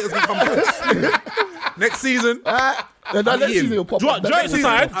 Keita's going to come first. Next season,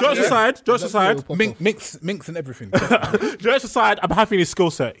 Jokes aside. Minks and everything. Jokes aside, I'm happy in his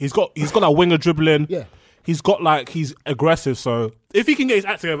skill set. He's got that winger dribbling. Yeah. He's got he's aggressive. So if he can get his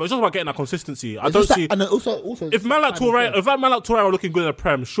act together, it's just about getting that consistency. I don't see. And also, if man like Torreira are looking good in the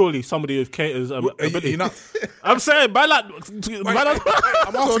Prem, surely somebody with Keita's ability. I'm saying, man like.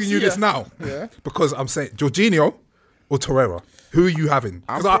 I'm asking you this now because I'm saying Jorginho or Torreira. Who are you having?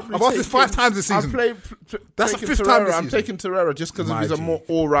 Because I've asked this 5 times this season. That's the 5th time this season. I'm taking Torreira just because he's a more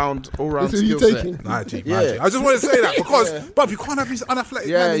all-round skill set. Nah, G. I just want to say that because, but you can't have these unathletic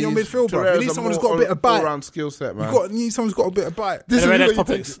man in your midfield, bro. You need someone who's got a bit of bite. All-round skill set, man. You need someone who's got a bit of bite.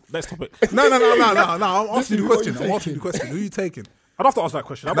 Next topic. No. I'm asking you the question. Who are you taking? I'd have to ask that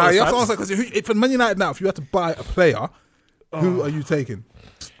question. You have to ask that question. For Man United now, if you had to buy a player, who are you taking?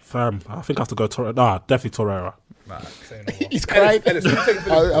 Fam, I think I have to go Torreira. Nah, definitely Torreira. He's crying.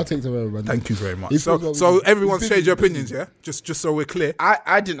 I'll take Torreira, man. Thank you very much. So everyone's changed your opinions, yeah? Just so we're clear.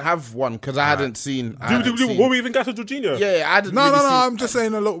 I didn't have one because I hadn't seen. Will we even get to Jorginho? Yeah, I didn't. No. I'm just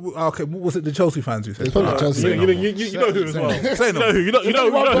saying a lot. Okay, what was it? The Chelsea fans who said? It's probably Chelsea. You know who as well. Say no. You know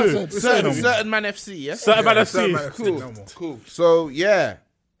who. Certain Man FC, yeah. Certain Man FC. Cool. So yeah,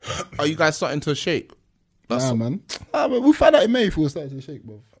 are you guys starting to shake? Nah, man. We'll find out in May if we'll start to shake,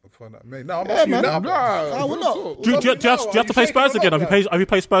 bro. No, I'm asking you now. No, we're not. Do you have to play Spurs again? Have you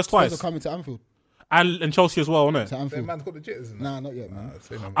played Spurs twice? Spurs are coming to Anfield. And Chelsea as well, isn't it? To Anfield. Man's got the jitters, isn't it? Nah, not yet, man.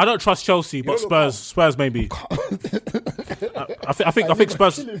 I don't trust Chelsea, but don't look Spurs maybe. I think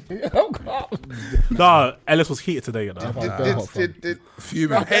Spurs. No, Ellis was heated today, you know.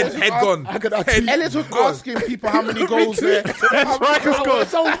 Fuming. Head gone. Ellis was asking people how many goals there. Strikers scored.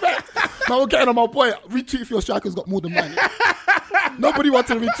 So vexed. Man, we're getting on my boy. Retweet if your striker's got more than mine. Nobody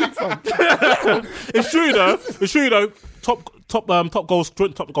wanted to retweet, fam. It's true though. Top goal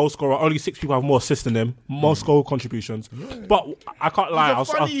scorer. Only 6 people have more assists than him. Most goal contributions. But I can't lie.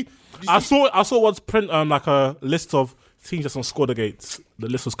 I saw once print like a list of teams that scored against. The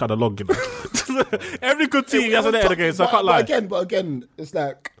list was kind of long, you know. Every good team has an head against. So I can't lie. But again, it's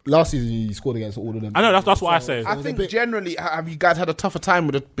like last season he scored against all of them. I know that's what I say. I think generally, have you guys had a tougher time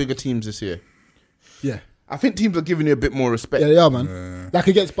with the bigger teams this year? Yeah. I think teams are giving you a bit more respect. Yeah, they are, man. Like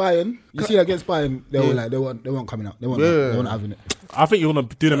against Bayern, you see against Bayern, they were like they weren't coming out. They weren't having it. I think you want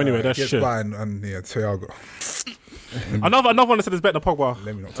to do them anyway. That's shit. Bayern and Thiago. Another one that said is better than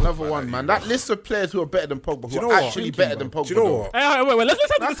Pogba. Another one, man. That list of players who are better than Pogba, who are actually better than Pogba. Do you know what? Hey, wait. Let's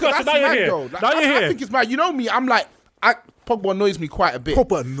have a discussion. Now you're here. Now you're here. I think it's mad. You know me. I'm like, Pogba annoys me quite a bit.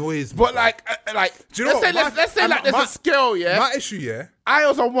 Pogba annoys me. But like, do you know let's say like there's a scale, yeah. My issue, yeah.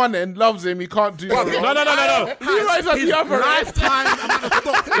 Ios on one end loves him. He can't do it. No. Leroy's on the other end.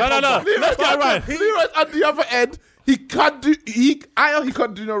 No. Let's get it right. Leroy's on the other end. He can't do. He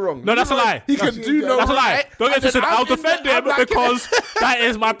can't do no wrong. No, that's a lie. He can do no wrong. That's a lie. Don't get twisted. I'll defend him because that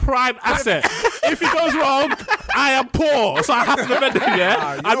is my prime asset. If he goes wrong, I am poor, so I have to defend him.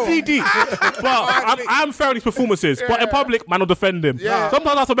 Yeah, I'm BD, but I'm fair in his performances. But in public, man, will defend him. Sometimes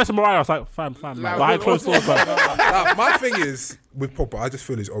I have to mess with Mariah. I was like, fam, behind closed doors. My thing is with Pogba, I just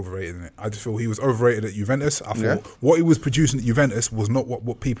feel he's overrated in it. I just feel he was overrated at Juventus. I thought what he was producing at Juventus was not what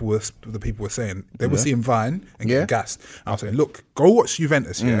the people were saying. They were seeing Vine and getting gassed. I was saying, look, go watch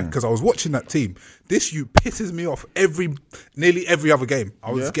Juventus, because I was watching that team. This pisses me off nearly every other game.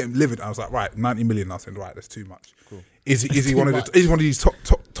 I was getting livid. I was like, right, 90 million. I was saying, right, that's too much. Cool. Is he one of these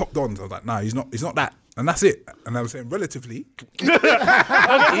top dons? I was like, nah, he's not that. And that's it. And I was saying, relatively, he's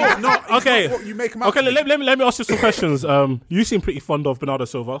not what you make him out. Okay, let me ask you some questions. You seem pretty fond of Bernardo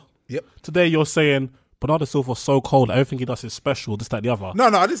Silva. Yep. Today you're saying Bernardo Silva's so cold. Everything he does is special. This, that, the other. No,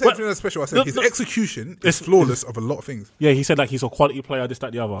 I didn't say anything that's special. I said his execution is flawless of a lot of things. Yeah, he said like he's a quality player. This,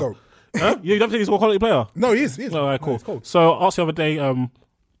 that, the other. Don't. Huh? You don't think he's a quality player? No, he is. All right, cool. So I asked the other day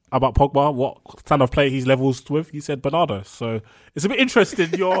about Pogba, what kind of player he's levels with. He said Bernardo. So it's a bit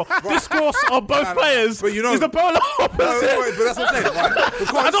interesting. Your discourse on both players is the polar opposite. But that's what I'm saying.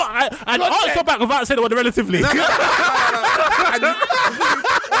 Right? And answer back without saying the word relatively. The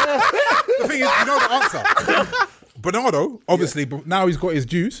thing is, you know the answer. Bernardo, obviously, but now he's got his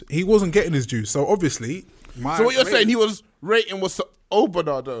juice. He wasn't getting his juice. So obviously... So what you're saying, he was rating was to old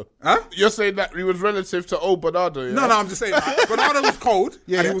Bernardo? Huh? You're saying that he was relative to old Bernardo, yeah? No, I'm just saying Bernardo was cold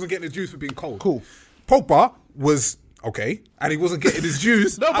and he wasn't getting his juice for being cold. Cool. Pogba was okay and he wasn't getting his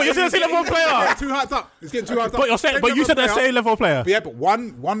juice. No, but you're saying the same level player. He's getting too hyped up. He's getting too hyped up. But you said the same level player. Yeah, but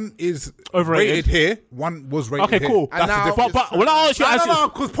one is overrated rated here, one was rated here. Okay, cool. And that's the difference. But when I ask you... No,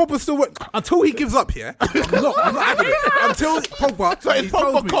 because Pogba's still... Until he gives up here, I'm not having it. Until Pogba... So is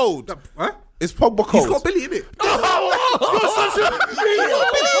Pogba cold? Huh? Is Pogba cold? He's got Billy in it.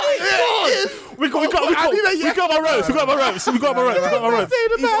 We got my ropes. We got my ropes. He's got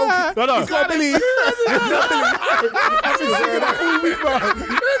Billy.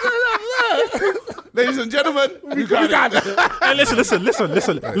 Ladies and gentlemen, we got it. Hey,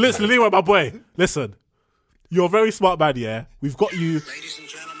 listen, Leroy, my boy. Listen, you're a very smart man, yeah? We've got you. Ladies and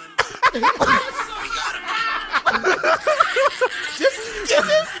gentlemen, we got him.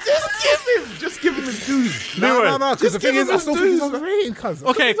 Just give him his dues. No, because the thing is, I still think he's overrated, cuz.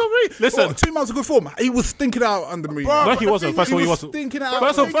 Okay, listen. 2 months of good form. He was thinking out under Mourinho. No, he wasn't. First of all, he wasn't.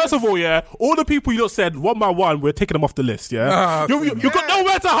 First of all, yeah, all the people you lot said one by one, we're taking them off the list, yeah? You got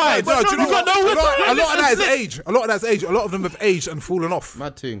nowhere to hide. No, you got nowhere to hide. A lot of that is age. A lot of them have aged and fallen off.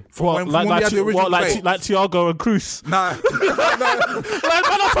 Mad thing. Like Thiago and Cruz. Nah. Like,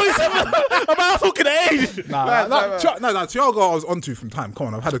 man, I'm 27. I'm talking age. Nah, Thiago I was onto from time. Come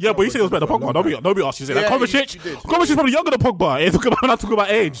on, I've had a... Yeah, but you said it was better than Pogba. Nobody asked you to say that. Kovacic is probably younger than Pogba. When I talk about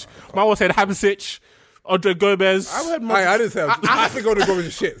age. Man was saying Hamsik, Andre Gomez. I didn't say... I think Andre Gomez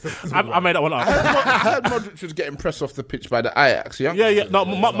is shit. I made that one up. I heard Modric was getting pressed off the pitch by the Ajax. Yeah. No,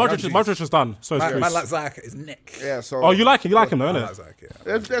 Modric is done. So is Chris. Man like Zach at his neck. Yeah. So. Oh, you like him though, innit? I like Zach, yeah.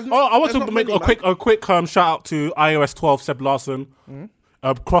 I want to make a quick shout out to iOS 12 Seb Larson.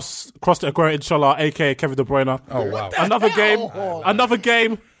 Cross the Aguero, inshallah, aka Kevin De Bruyne. Oh wow! Another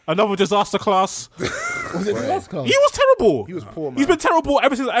game. Another disaster class. Was it the last class? He was terrible. He was poor, man. He's been terrible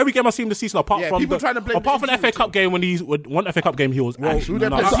every game I've seen this season. Apart from people trying to blame apart from the FA Cup game when one FA Cup game he was actually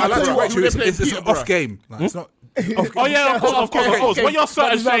nuts. I like to watch you. It's an off game. Like, it's not. Oh yeah, of course. When you're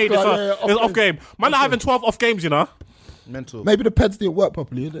certain shade, it's off game. Man, not having 12 off games, you know. Mental. Maybe the peds didn't work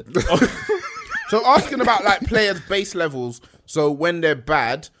properly, is it? So asking about like players' base levels. So when they're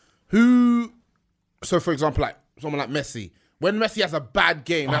bad, so for example, like someone like Messi. When Messi has a bad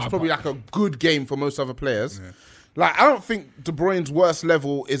game, that's probably like a good game for most other players. Yeah. Like I don't think De Bruyne's worst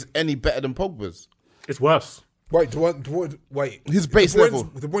level is any better than Pogba's. It's worse. Wait, his base level.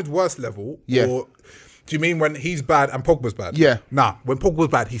 De Bruyne's worst level? Yeah. Or do you mean when he's bad and Pogba's bad? Yeah. Nah, when Pogba's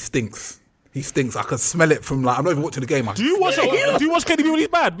bad, he stinks. He stinks. I can smell it from like, I'm not even watching the game. Do you watch KDB when he's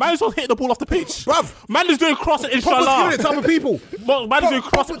bad? Man is not hitting the ball off the pitch. Bruv. Man is doing cross and inshallah. Pogba's giving it to other people. Man is doing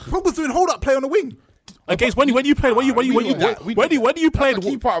cross. Pogba's doing hold up play on the wing. Against when you play when you play That's a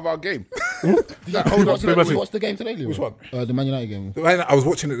key part of our game. Watch the game today, Leo? Which one? The Man United game. I was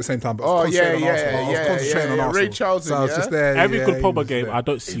watching it at the same time, but I was concentrating on Arsenal. I was concentrating on Arsenal. Ray Charlton, so I was just there. Every good Pogba game, I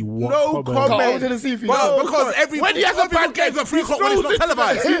don't see one. No comment. Because when he has a bad game at 3 o'clock when it's not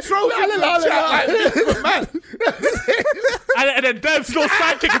televised. He throws into the chat like this, man. And then Debs, little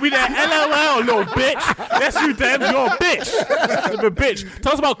sidekick will be there. LOL, little bitch. Yes, you Debs, you're a bitch. You're a bitch.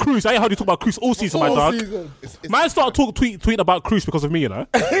 Tell us about Cruz. I ain't heard you talk about Cruz all season, my dog. Man started tweeting about Cruz because of me, you know.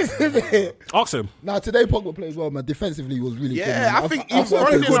 Ask him. Now today Pogba plays well, man. Defensively he was really good. Yeah, Man. I think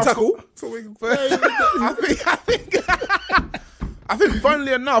Good tackle. I think,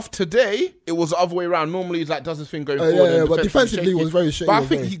 funnily enough, today it was the other way around. Normally, he does his thing going forward. Yeah, but defensively he was very shaky. But I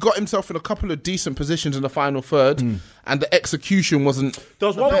think he got himself in a couple of decent positions in the final third, and the execution wasn't. There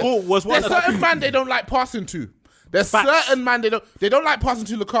was one goal. There's certain man they don't like passing to. There's certain man they don't like passing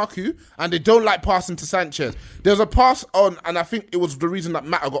to Lukaku, and they don't like passing to Sanchez. There's a pass on, and I think it was the reason that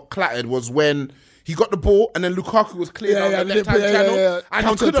Mata got clattered was when he got the ball and then Lukaku was cleared on the left-hand channel, and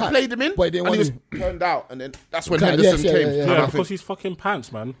he could have played him in, and he was turned out, and then that's when Henderson came. Yeah, because he's fucking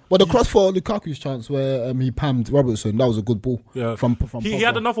pants, man. Well, the cross for Lukaku's chance where he pammed Robertson, that was a good ball. Yeah, from he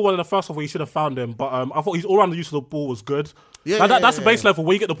had another one in the first half where he should have found him, but I thought his all-round use of the ball was good. That's the base level.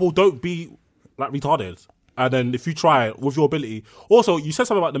 Where you get the ball, don't be like retarded. And then if you try it with your ability. Also, you said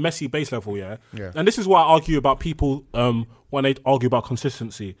something about the Messi base level, yeah? And this is why I argue about people when they argue about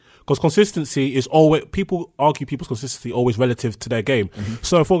consistency. Because consistency is always... People argue people's consistency always relative to their game. Mm-hmm.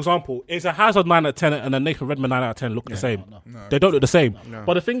 So, for example, is a Hazard 9 out of 10 and a Nathan Redmond 9 out of 10 look the same? No. They don't look the same. No.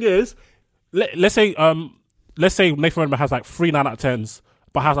 But the thing is, let's say Nathan Redmond has like 3 9 out of 10s,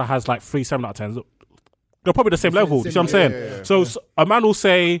 but Hazard has like 3 7 out of 10s. They're probably the same level. You see what I'm saying? Yeah. So a man will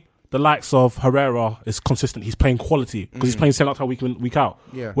say... The likes of Herrera is consistent. He's playing quality because he's playing 7 out week in, week out.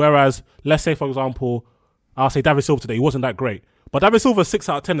 Yeah. Whereas, let's say, for example, I'll say David Silva today, he wasn't that great. But David Silva 6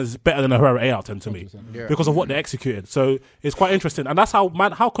 out of 10 is better than a Herrera 8 out of 10 to me because of what they executed. So it's quite interesting. And that's how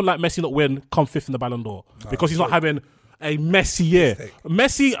can like Messi not win, come 5th in the Ballon d'Or? Because he's not having a Messi year.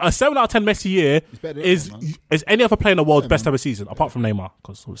 Messi, a 7 out of 10 Messi year is any other player in the world's best ever season, apart from Neymar,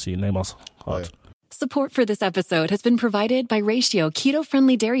 because obviously Neymar's hard. Support for this episode has been provided by Ratio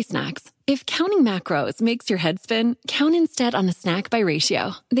keto-friendly dairy snacks. If counting macros makes your head spin, count instead on a snack by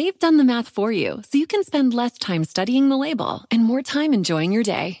Ratio. They've done the math for you, so you can spend less time studying the label and more time enjoying your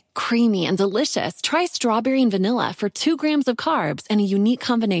day. Creamy and delicious, try strawberry and vanilla for 2 grams of carbs and a unique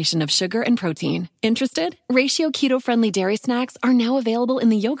combination of sugar and protein. Interested? Ratio keto-friendly dairy snacks are now available in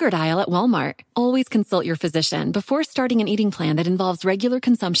the yogurt aisle at Walmart. Always consult your physician before starting an eating plan that involves regular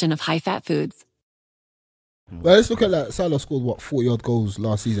consumption of high-fat foods. Well, let's look at that. Salah scored 40 odd goals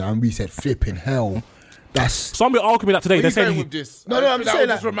last season, and we said flipping hell. That's somebody argued me that today. They're saying I'm saying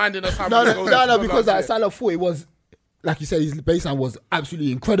just reminding us how because Salah 40 was. Like you said, his baseline was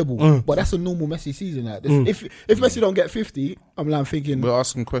absolutely incredible. But that's a normal Messi season. Like this. If Messi don't get 50, I'm thinking... We're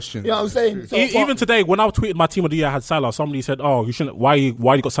asking questions. You know what I'm saying? So, even today, when I tweeted my team of the year, I had Salah, somebody said, oh, you shouldn't... Why you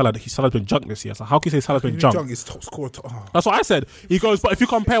got Salah? Salah's been junked this year. So how can you say Salah's been junked? He's top scorer. That's what I said. He goes, but if you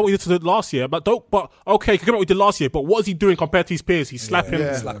compare what he did to the last year, okay, compare what he did last year, but what is he doing compared to his peers? He's slapping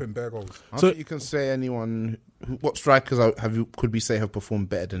bare goals. I don't think you can say anyone... What strikers could we say have performed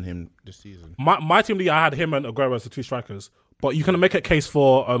better than him this season? My team of the year, I had him and Aguero as the 2 strikers. But you can make a case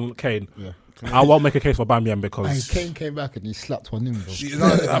for Kane. Yeah. I won't make a case for Aubameyang because Kane came back and he slapped one in.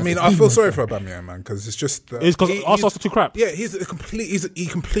 I mean, I feel sorry for Aubameyang, man, because it's just it's because Arsenal's too crap. Yeah, he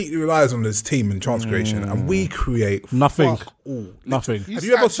completely relies on his team and chance creation, and we create nothing. all. Nothing. Have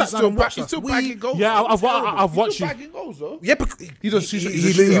you ever sat down and watched He's us? still bagging goals. Yeah, though. I've watched He's still you. bagging goals, though. Yeah, but He's a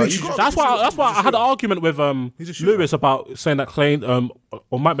shooter. That's why I had an argument with Lewis about saying that Klein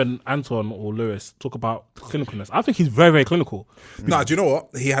or might have been Anton or Lewis talk about clinicalness. I think he's very, very clinical. Nah, do you know what?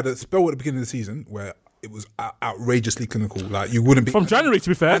 He had a spell at the beginning of the season where it was outrageously clinical. Like you wouldn't be From January, to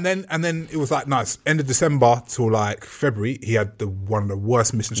be fair. and then it was like nice. End of December till like February, he had one of the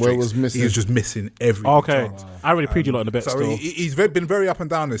worst missing streaks. Where was missing? He was just missing every. Okay, chance. I really preview a lot in a bit. So Still, he's been very up and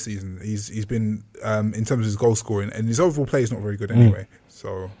down this season. He's been in terms of his goal scoring, and his overall play is not very good anyway.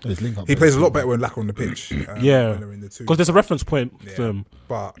 So His link-up he play plays is a lot better when Lacquer on the pitch. yeah, when they're in the two. because there's a reference point to him.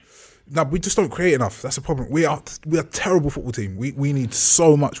 But no, we just don't create enough. That's the problem. We are a terrible football team. We need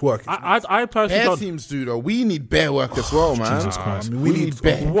so much work. I personally Bare don't. teams do though. We need bare work as well, man. Jesus Christ. I mean, we need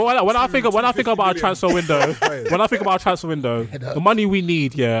bare. Well, when I think about our 250 transfer window, the money we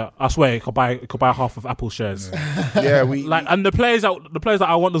need, I swear, it could buy half of Apple shares. Yeah, we And the players that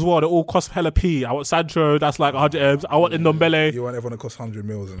I want as well, they all cost hella P. I want Sancho, that's like 100 M's. I want Ndombele. You want everyone to cost 100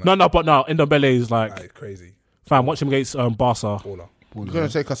 mils. And No, Ndombele is like, crazy. fam, watch him against Barca. Baller. It's going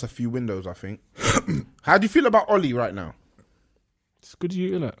to take us a few windows, I think. How do you feel about Oli right now? It's good to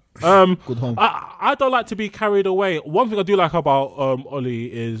you, innit? Good home. I don't like to be carried away. One thing I do like about Oli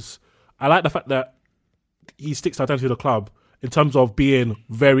is I like the fact that he sticks to identity of the club in terms of being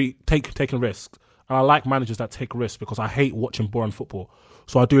very taking risks. And I like managers that take risks because I hate watching boring football.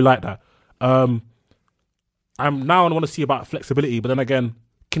 So I do like that. I want to see about flexibility, but then again,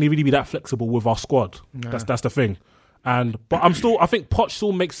 can he really be that flexible with our squad? Nah. That's the thing. But I think Poch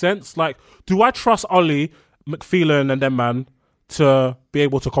still makes sense. Like, do I trust Oli, McPhelan and them man to be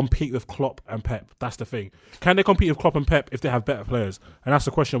able to compete with Klopp and Pep? That's the thing. Can they compete with Klopp and Pep if they have better players? And that's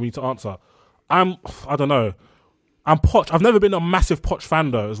the question we need to answer. I don't know. I'm Poch. I've never been a massive Poch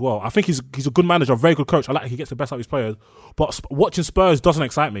fan though as well. I think he's a good manager, a very good coach. I like he gets the best out of his players. But watching Spurs doesn't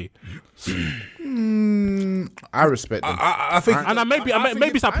excite me. I respect them. I think, maybe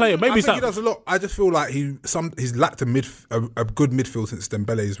it's that player. Maybe I it's think he that. does a lot. I just feel like he's lacked a good midfield since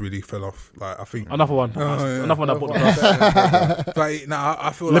Dembele's really fell off. Like I think Another one. yeah. Another one that bought the But nah,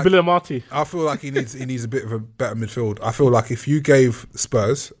 I feel like Marty. I feel like he needs a bit of a better midfield. I feel like if you gave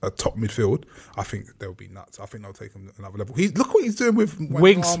Spurs a top midfield, I think they'll be nuts. I think they'll take him another level. Look what he's doing with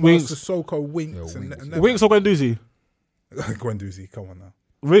Winks, Sissoko, Winks, and Winks or Guendouzi? Guendouzi, come on now.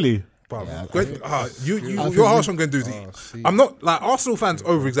 Really? You're harsh on Guendouzi. I'm not like Arsenal fans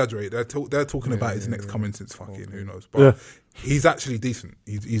over exaggerate. They're talking about his next coming since fucking who knows. But he's actually decent.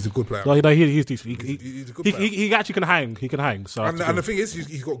 He's a good player. No, he's decent. He's a good player. He actually can hang. He can hang. So and the thing is,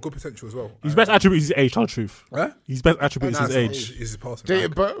 he's got good potential as well. his best attribute is his age. Tell the truth. Huh? His best attribute is his age. Is his passing? Date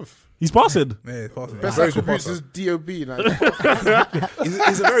of birth. He's passing. Yeah, he's passing. Best Very good attributes passer. is DOB. Like.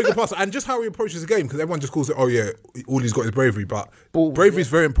 He's a very good passer, and just how he approaches the game, because everyone just calls it, all he's got is bravery, but bravery is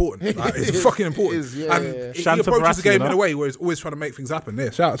very important. Like, it's fucking important. It is, He Shout out to approaches the Verratti, game in a way where he's always trying to make things happen.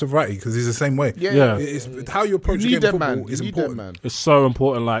 Yeah, shout out to Verratti because he's the same way. Yeah. It's how you approach You the need game that of man. football is You need important. that man. It's so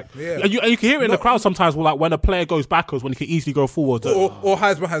important. Like, Yeah. and you can hear it in the crowd sometimes. Like when a player goes backwards, when he can easily go forward. Or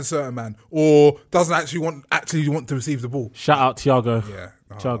hides behind a certain man, or doesn't actually want to receive the ball. Shout out Thiago. Yeah.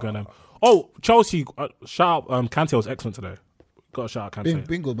 Thiago and them. Oh, Chelsea. Shout out. Kante was excellent today. Got a shout out Kante.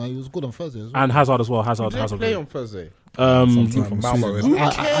 Bingo, man. He was good on Thursday as well. And Hazard as well. Hazard. They play on Thursday. Malmo is.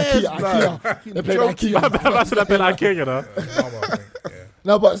 IKEA. They played IKEA. That's what I feel like, you know.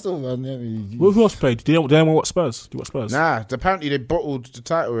 No, but still, man. Yeah, I mean, Who else played? Did anyone watch Spurs? Do you watch Spurs? Nah, apparently they bottled the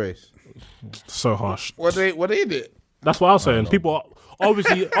title race. So harsh. What they did it? That's what I was saying. People are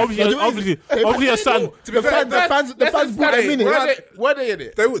obviously a certain. To be fair, the fans brought them in it. Were they in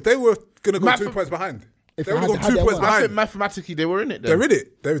it? they were going to go 2 points behind. They would have gone 2 points I think behind. mathematically they were in it. Then. They're in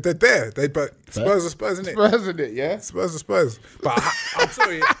it. They're there. But Spurs are Spurs, isn't it? Spurs in it, yeah. Spurs are Spurs. But I'm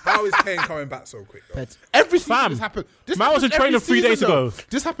sorry, how is Kane coming back so quick? Though? Every season Fam, this happens. This man was in happens every training 3 days season, though. ago.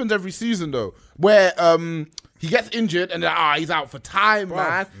 This happens every season though, where he gets injured and he's out for time,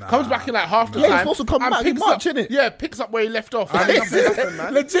 man. nah. Comes back in like half the Yeah, he's time. supposed to come and back in picks March, up, innit? Yeah, picks up where he left off. And nothing happened,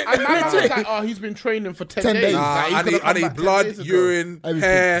 man. Legit. And my man was like, he's been training for 10 days. Like, he I could've come need back 10 blood, days ago. urine,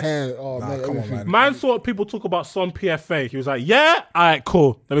 hair. Oh, Nah, man, come on, everything. man. Man saw people talk about Son PFA. He was like, "Yeah, all right,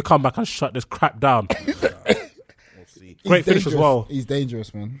 cool. Let me come back and shut this crap down." Great finish as well. He's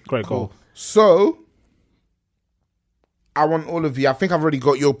dangerous, man. Great goal. So, I want all of you. I think I've already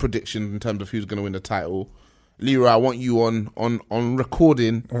got your predictions in terms of who's going to win the title. Leroy, I want you on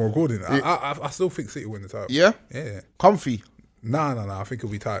recording. I'm recording. I still think City win the title. Yeah? Yeah. Comfy. No. I think it'll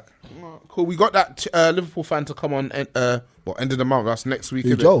be tight. Cool. We got that Liverpool fan to come on end of the month. That's next week. Who,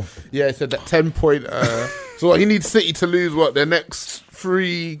 Isn't it? Joe? Yeah, he said that 10-point. So what, he needs City to lose their next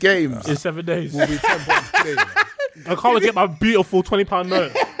 3 games. In 7 days. We'll be 10 points clear. I can't get my beautiful £20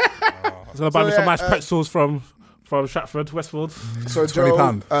 note. I was gonna buy me some mashed pretzels from Stratford, Westfield. So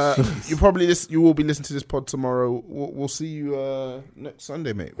Joe, you will be listening to this pod tomorrow. We'll see you next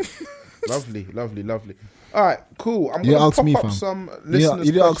Sunday, mate. Lovely. All right, cool. I'm gonna pop up some listeners'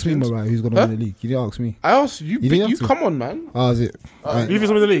 You didn't ask me, questions. Mariah, who's gonna win the league. You didn't ask me. I asked you. You come on, man. Oh, is it? Leave us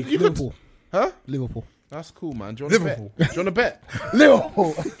in the league. Liverpool. Huh? Liverpool. That's cool, man. Do you want to bet? Do you want to bet?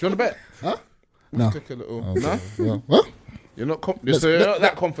 Liverpool. Do you want to bet? Huh? No. Take a little. Okay. No? Yeah. Huh? You're not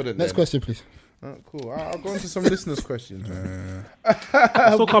that confident. Next question, please. Cool. I'll go on to some listeners' questions.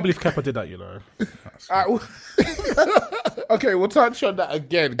 I still can't believe Kepa did that, you know. Okay, we'll touch on that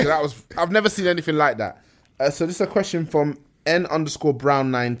again because I've never seen anything like that. So this is a question from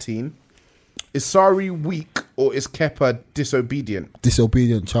N_Brown19. Is Sarri weak or is Kepa disobedient?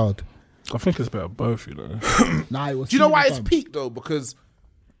 Disobedient child. I think it's a bit of both, you know. Nah, it was. Do you know why it's fam. peak though? Because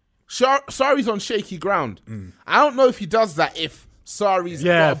Sarri's on shaky ground. I don't know if he does that if Sarri's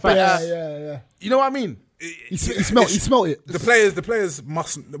got a better. Yeah. You know what I mean? He smelt it. The players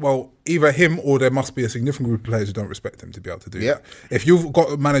must, well, either him or there must be a significant group of players who don't respect him to be able to do that. If you've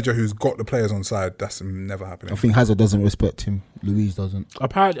got a manager who's got the players on side, that's never happening. I think Hazard doesn't respect him. Luis doesn't.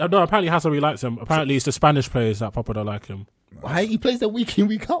 Apparently Hazard really likes him. Apparently it's the Spanish players that proper don't like him. Why he plays them week in,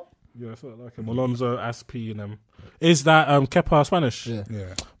 week out? Yeah, so I like him. Alonso, Aspi, and them. Is that Kepa Spanish? Yeah.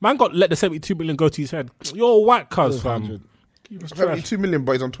 Man got let the 72 million go to his head. You're a whack cuz, fam. 72 million,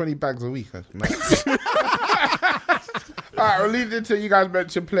 but he's on 20 bags a week. All right, we'll leave it until you guys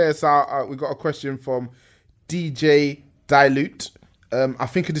mention players. So we got a question from DJ Dilute. I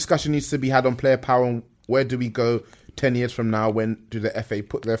think a discussion needs to be had on player power and where do we go 10 years from now? When do the FA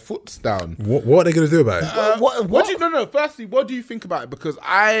put their foots down? What are they going to do about it? What do you, no, firstly, what do you think about it? Because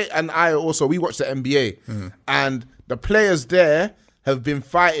we watch the NBA and the players there have been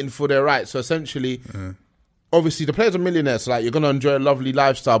fighting for their rights. So essentially, obviously the players are millionaires, so like you're going to enjoy a lovely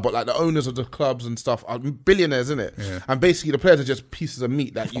lifestyle, but like the owners of the clubs and stuff are billionaires, isn't it? Yeah. And basically the players are just pieces of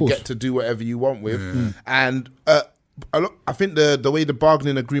meat that you get to do whatever you want with. And I think the way the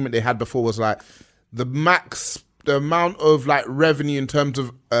bargaining agreement they had before was like the amount of like revenue in terms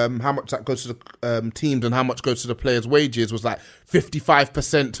of how much that goes to the teams and how much goes to the players' wages was like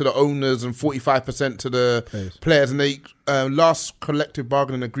 55% to the owners and 45% to the players. And they last collective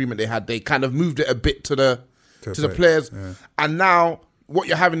bargaining agreement they had, they kind of moved it a bit to the players. Yeah. And now what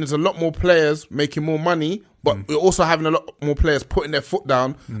you're having is a lot more players making more money, but we're also having a lot more players putting their foot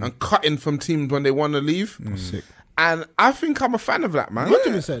down and cutting from teams when they want to leave. Sick. And I think I'm a fan of that, man.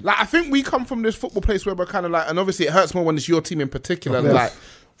 100%. Like, I think we come from this football place where we're kind of like, and obviously it hurts more when it's your team in particular. Like,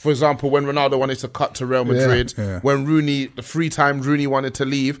 for example, when Ronaldo wanted to cut to Real Madrid, when Rooney, the 3 times Rooney wanted to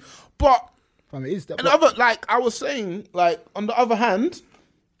leave. But, I was saying, like, on the other hand,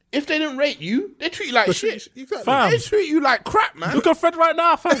 if they didn't rate you, they treat you like shit. Exactly. They treat you like crap, man. Look at Fred right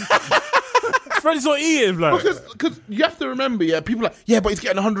now, fam. Fred's not eating, like. Because you have to remember, people are like, but he's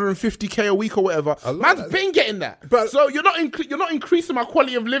getting 150k a week or whatever. Man's been getting that. But so you're not increasing my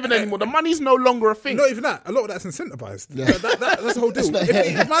quality of living anymore. The money's no longer a thing. Not even that. A lot of that's incentivized. Yeah. That's the whole deal.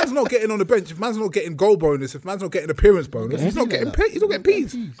 If man's not getting on the bench, if man's not getting goal bonus, if man's not getting appearance bonus, he's not getting paid. He's not getting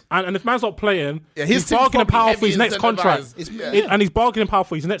peas. And if man's not playing, he's bargaining power for his next contract. And he's bargaining power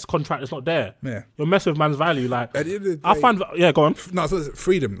for his next contract that's not there. Yeah. You're messing with man's value. Like, at the end of the day, I find, go on. No, so it's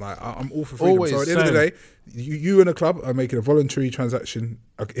freedom. Like, I'm all for freedom. Always, so at the end of the day, you and the club are making a voluntary transaction.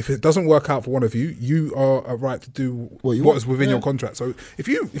 If it doesn't work out for one of you, you are a right to do what is within your contract. So if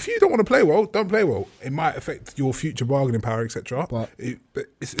you don't want to play well, don't play well. It might affect your future bargaining power, etc. But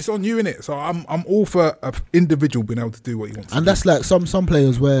it's on you, innit? So I'm all for an individual being able to do what he wants. And that's like some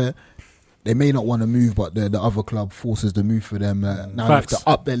players where they may not want to move, but the other club forces the move for them. Now they have to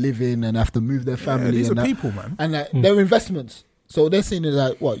up their living and have to move their family. These and are people, man. And they're investments. So they're saying it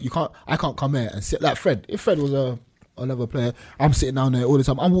like, I can't come here and sit like Fred. If Fred was another player, I'm sitting down there all the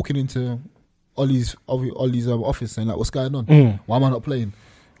time. I'm walking into Ollie's office saying like, what's going on? Why am I not playing?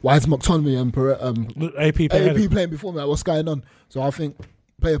 Why is McTominay and AP playing before me? Like, what's going on? So I think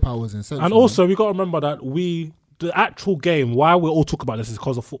player power is essential. And also, we got to remember that the actual game, why we're all talking about this is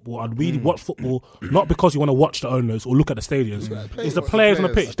because of football, and we watch football not because you want to watch the owners or look at the stadiums. It's the players on the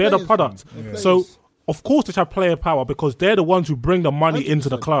pitch. They're the product. So of course they have player power because they're the ones who bring the money into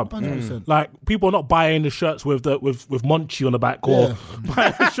the club. 100%. Like, people are not buying the shirts with Monchi on the back or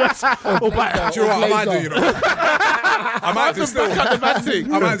buying the shirts or buying. Do you know what I might do? I might do still. I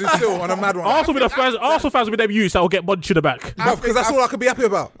might do still on a mad one. Arsenal fans will be them youths that will get Monchi in the back. Because that's all I could be happy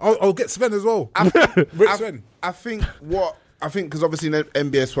about. I'll get Sven as well. Sven. I think because obviously in the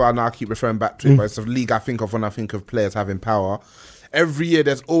NBA as well, now I keep referring back to it, but it's a league I think of when I think of players having power. Every year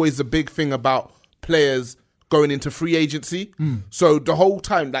there's always a big thing about players going into free agency. So the whole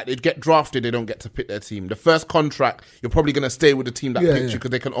time that they get drafted, they don't get to pick their team. The first contract, you're probably going to stay with the team that picked you because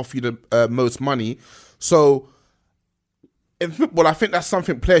they can offer you the most money. So in football, I think that's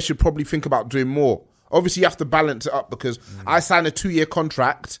something players should probably think about doing more. Obviously, you have to balance it up because I signed a 2-year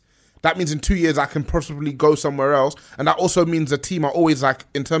contract. That means in 2 years I can possibly go somewhere else. And that also means the team are always like,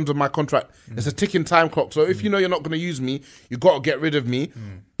 in terms of my contract, it's a ticking time clock. So if you know you're not going to use me, you got to get rid of me.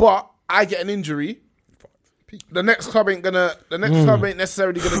 But I get an injury, the next club ain't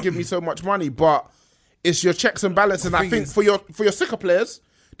necessarily going to give me so much money. But it's your checks and balances. And I think for your sicker players,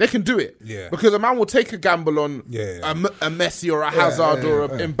 they can do it. Yeah. Because a man will take a gamble on a Messi or a Hazard or a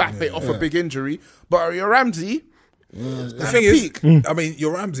Mbappe off a big injury. But your Ramsey... the thing is, I mean,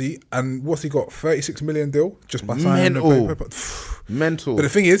 your Ramsey, and what's he got? 36 million deal just by signing the paper. Mental. But the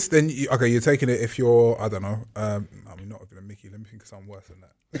thing is, then you're taking it if you're, I don't know. I mean, not even a Mickey. Let me think of something worse than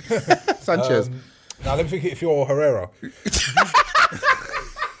that. Sanchez. Now let me think if you're Herrera.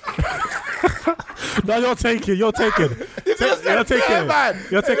 No, you're taking. You're taking that.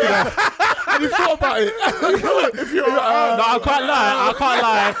 Have you thought about it? No, I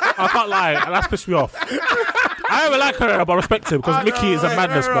can't lie. And that's pissed me off. I don't like Herrera, but I respect him because Mickey is a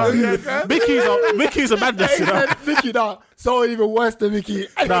madness, man. Mickey's a madness, you know. Mickey, so even worse than Mickey.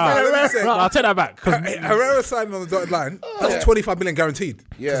 I'll take that back. Herrera signing on the dotted line. That's 25 million guaranteed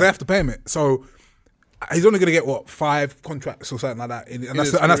because they have to pay him it. So he's only going to get 5 contracts or something like that, and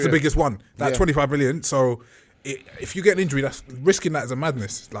that's the biggest one. 25 million. So if you get an injury, that's risking that as a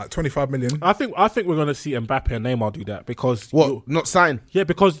madness. Like 25 million. I think we're going to see Mbappe and Neymar do that because not sign? Yeah,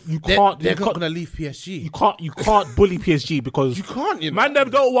 because you can't. They're not going to leave PSG. You can't bully PSG because you can't. You know? Man,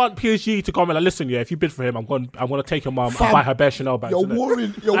 them don't want PSG to come and like, listen. If you bid for him, I'm going to take your mum and buy her bare Chanel bags. You're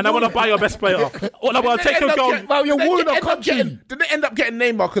worried. And I'm going to buy your best player. Or I'm going to take your girl. You're worried our country. Did they end up getting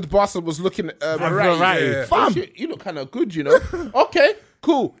Neymar because Barca was looking at right? Fam, you look kind of good, you know. Okay.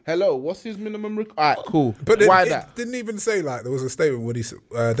 Cool. Hello. What's his minimum? All right. Cool. But why that? Didn't even say like there was a statement when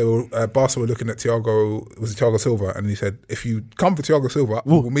Barca were looking at Thiago Silva, and he said, "If you come for Thiago Silva,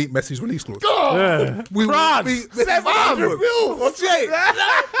 we'll meet Messi's release clause." We will meet 700 mil. What's it?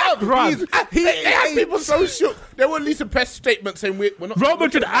 People so shook. They were releasing a press statement saying we're not. Real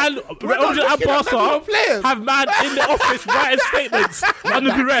Madrid and Barca have man in the office writing statements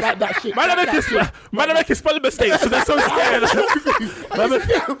under duress. Man are making spelling mistakes because they're so scared.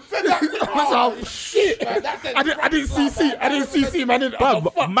 Shit! I didn't CC.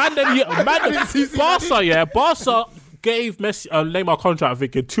 Barca gave Messi Neymar contract, I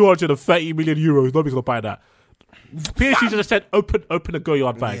think, in 230 million euros. Nobody's gonna buy that. PSG just said, open a go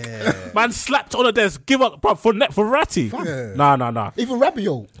yard bag. Man slapped on the desk, give up, bro, for Verratti. Nah. Even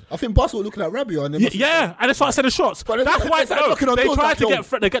Rabiot. I think Barca were looking at Rabiot. And and they started sending shots. But that's why they tried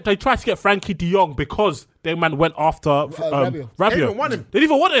to get Frankie de Jong because they went after Rabiot. They didn't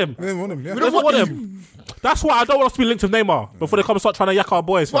even want him. They didn't want him. That's why I don't want us to be linked to Neymar before they come and start trying to yak our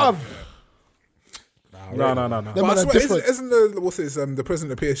boys. No. Isn't the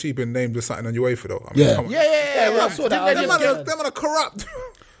president of PSG been named as something on UEFA though? I mean, I saw that. Them are corrupt.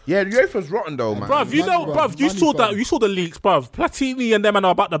 Yeah, the UEFA's rotten though, man. Bruv, you saw that. You saw the leaks, bruv. Platini and them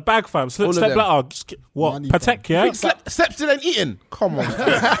are about the bag, fam. Step Blatter, what? Patek, yeah. Step still ain't eating. Come on.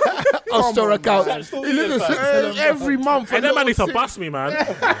 Store account. Every month. And that man needs to bust me, man.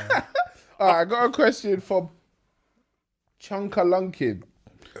 Alright, I got a question for Chunka Lunkin.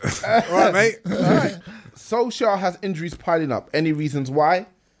 All right, mate. Right. Solskjaer has injuries piling up. Any reasons why?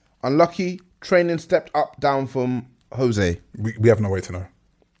 Unlucky. Training stepped up, down from Jose. We have no way to know.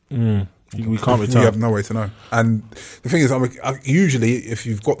 We can't return. We have no way to know. And the thing is, usually if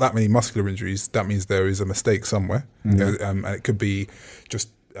you've got that many muscular injuries, that means there is a mistake somewhere. And it could be just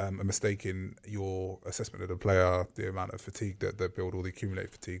a mistake in your assessment of the player, the amount of fatigue that they build, or the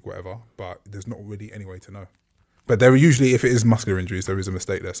accumulated fatigue, whatever. But there's not really any way to know. But there are usually, if it is muscular injuries, there is a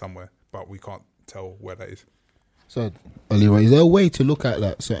mistake there somewhere. But we can't tell where that is. So, Oliver, is there a way to look at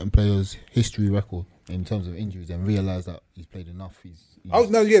like certain players' history record in terms of injuries and realise that he's played enough?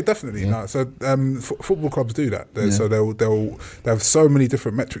 Definitely. Yeah. No. So football clubs do that. So they have so many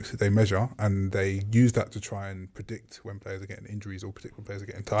different metrics that they measure, and they use that to try and predict when players are getting injuries or predict when players are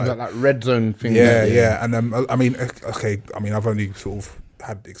getting tired. Like red zone thing. Yeah. And I've only sort of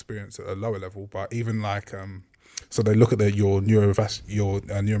had experience at a lower level, but even like. So they look at your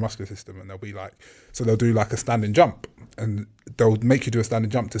neuromuscular system, and they'll be like, so they'll do like a standing jump, and they'll make you do a standing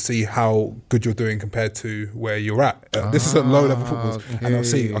jump to see how good you're doing compared to where you're at. This is at low level football, and they'll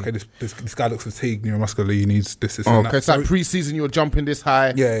see, okay, this guy looks fatigued, neuromuscular, he needs this and that. Okay, so like pre-season you're jumping this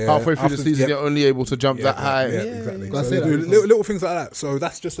high. Halfway through the season you're only able to jump that high. Exactly. So they do little things like that. So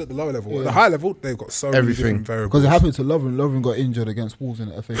that's just at the lower level. At the high level, they've got so many different variables. Because it happened to Lovren. Lovren got injured against Wolves in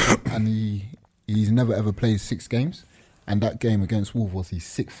the FA Cup, and he's never ever played 6 games, and that game against Wolves was his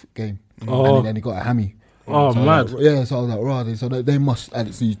 6th game, and then he got a hammy. Oh, so mad. so I was like, right, so they must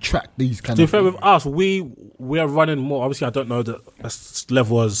actually track these kind To be of fair things. with us, we are running more. Obviously, I don't know the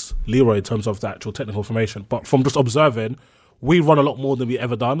level as Leroy in terms of the actual technical information, but from just observing, we run a lot more than we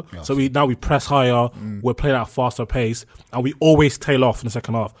ever done. Yes. So we press higher, we're playing at a faster pace, and we always tail off in the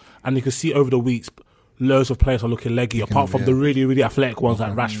second half. And you can see over the weeks, loads of players are looking leggy, apart from the really, really athletic ones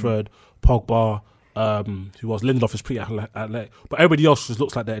like Rashford, Pogba, who was Lindelof is pretty athletic, but everybody else just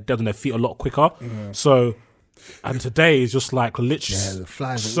looks like they're dead on their feet a lot quicker. So, and today is just like literally. the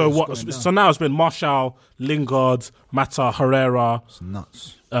flies. So now it's been Martial, Lingard, Mata, Herrera, It's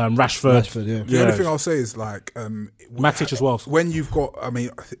nuts. Rashford. The only thing I'll say is like Matic as well. When you've got, I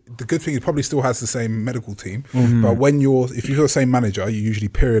mean, the good thing is probably still has the same medical team, but if you've got the same manager, you usually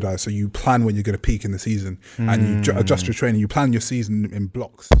periodize, so you plan when you're going to peak in the season, and you adjust your training. You plan your season in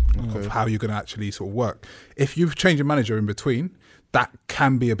blocks of how you're going to actually sort of work. If you've changed your manager in between, that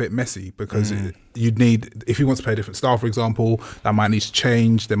can be a bit messy because you'd need, if he wants to play a different style, for example, that might need to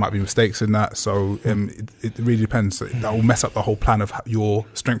change. There might be mistakes in that. So it really depends. That will mess up the whole plan of your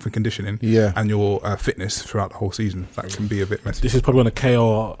strength and conditioning and your fitness throughout the whole season. That can be a bit messy. This is probably going to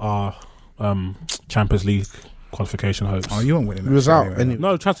KO our Champions League qualification hopes. Oh, you weren't winning that. He was out. Anyway.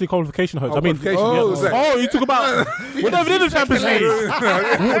 No, Champions League qualification hopes. Qualification, you talk about we're not even in the Champions League.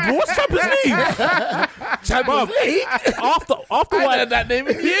 What's Champions League? Champions League? After I what heard that name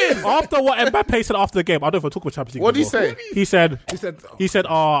in years. after what Mbappe said after the game, I don't know if I talk about Champions League. What did he say? He said,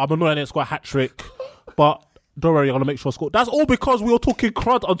 "Oh, I'm annoyed I didn't score a hat trick, but." Don't worry, I'm going to make sure I score. That's all because we were talking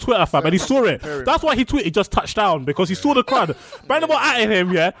crud on Twitter, fam, and he saw it. That's why he tweeted just touchdown, because he saw the crud. Brandon was at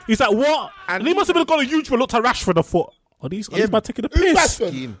him, yeah? He's like, what? And he must have been going to YouTube and looked at Rashford and thought, are these man taking the piss?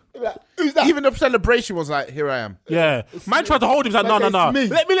 Who's that? Even the celebration was like, here I am. Yeah. Man tried to hold him. He's like, no. Let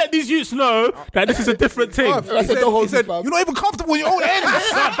me let these youths know that this is a different thing. He said, you're not even comfortable in your own ends.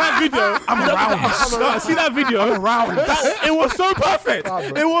 That video. I'm around. See that video? I'm around. It was so perfect.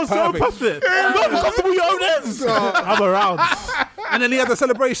 It was so perfect. You're not even comfortable in your own ends. I'm around. And then he had the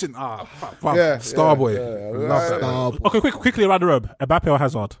celebration. Starboy. Love that. Okay, quickly around the room. Mbappe or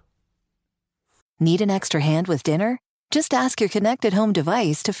Hazard? Need an extra hand with dinner? Just ask your connected home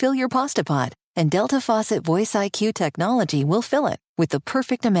device to fill your pasta pot, and Delta Faucet Voice IQ technology will fill it with the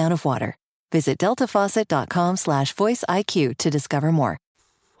perfect amount of water. Visit deltafaucet.com/voice IQ to discover more.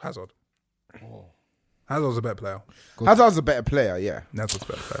 Hazard. Hazard's a better player. Hazard's a better player, yeah. Hazard's a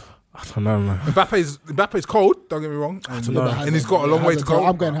better player. I don't know, man. Mbappe's cold, don't get me wrong. I don't know. And he's got a long way to go.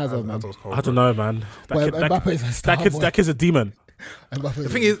 I'm going Hazard, man. I don't know, man. That kid's a demon. The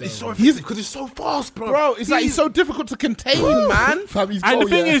thing is, it's so effective because he's so fast, bro. It's like he's so difficult to contain, man. And the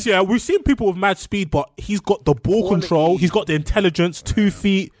thing is, we've seen people with mad speed, but he's got the ball control, he's got the intelligence, 2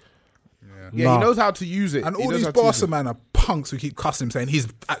 feet. Yeah, he knows how to use it. And all these Barca man are punks who keep cussing him, saying his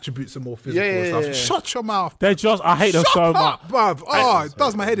attributes are more physical and stuff. Yeah. Shut your mouth. I hate them so much. Bruv. Oh, it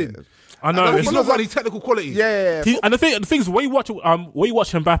does my head in. I know. He's not got any technical qualities. Yeah. And the thing is, when you watch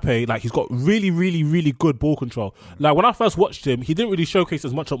Mbappe, like, he's got really, really, really good ball control. Like, when I first watched him, he didn't really showcase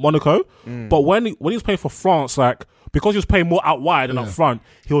as much at Monaco. But when he was playing for France, like, because he was playing more out wide and up front,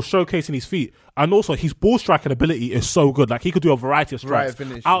 he was showcasing his feet. And also, his ball striking ability is so good. Like, he could do a variety of strikes.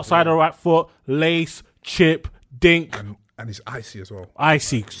 Outside the right foot, lace, chip, dink. And he's icy as well.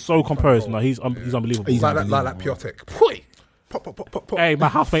 Icy, so composed. No, he's unbelievable. He's like Piatek. Poi! Pop. Hey, my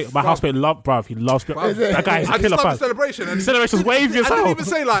housemate love, bruv. He loves that guy. Is a killer fan. The celebration. And the celebration's wavy as hell. I didn't even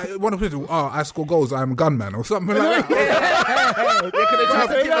say like one of them. Oh, I score goals. I'm a gunman or something like that.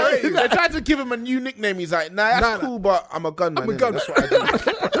 They tried to give him a new nickname. He's like, that's cool, but I'm a gunman. I'm a gunman. That's what I do.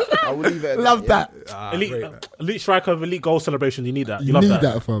 I will leave it. Love that. Elite striker of elite goal celebration. You need that. You love need that.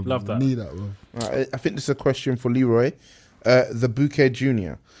 that, fam. Love that. You need that, bro. Right, I think this is a question for Leroy. The Bouquet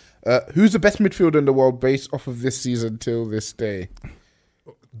Jr. Who's the best midfielder in the world based off of this season till this day?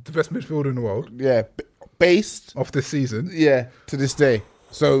 The best midfielder in the world? Yeah, based off this season? Yeah, to this day.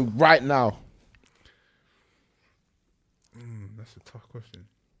 So right now. That's a tough question.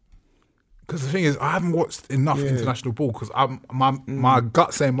 Because the thing is, I haven't watched enough international ball because my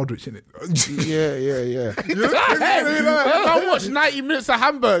gut saying Modric in it. Yeah. I watched 90 minutes of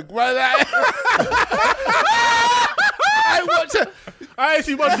Hamburg. Right? I ain't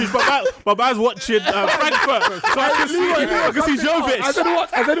seen Modric, but man's watching Frankfurt. So I can see Jovic.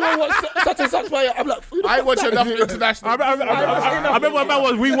 Has anyone watched such and such player? I'm like, I ain't watching enough international. I remember when man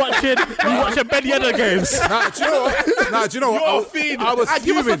was rewatching Ben Yedder games. Do you know what? You're a fiend. I was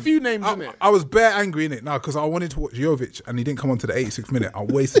give us a fuming. few names in it. I was bare angry in it now because I wanted to watch Jovic and he didn't come on to the 86th minute. I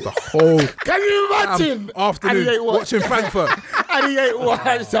wasted the whole can you imagine? Afternoon watching Frankfurt. And he ain't one.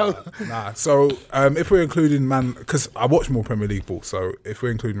 So if we're including man, because I watch more Premier League ball, so if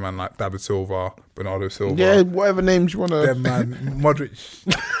we're including man like David Silva, Bernardo Silva, Yeah, whatever names you want to. then man Modric.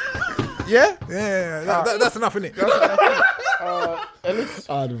 Yeah? That's enough, innit? Ellis?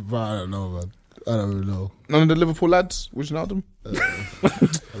 I don't know, man. I don't really know. None of the Liverpool lads? Wijnaldum?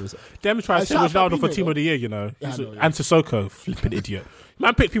 Dem tried to say shout out Wijnaldum for Fabinho, Team though. of the Year, you know. Yeah, I know, yeah. And Sissoko, flipping idiot.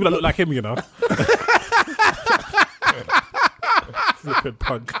 Man picked people that look like him, you know. Flipping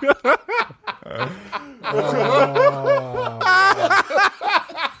punk.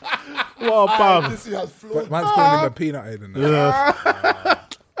 What a bum. This has flawed. Man's calling him a peanut head and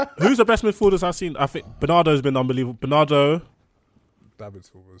that. Who's the best midfielders I've seen? I think Bernardo's been unbelievable. Bernardo, David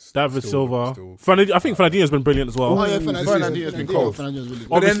Silva. I think Fernandinho's been brilliant as well. Oh, yeah, Fernandinho's been cold. Fernandinho's really good.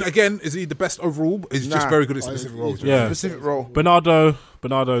 But then again, is he the best overall? Is he just very good at specific roles? Yeah. Specific role.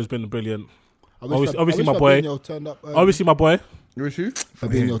 Bernardo's been brilliant. Obviously my boy. Fabinho turned up. Obviously my boy. You with who?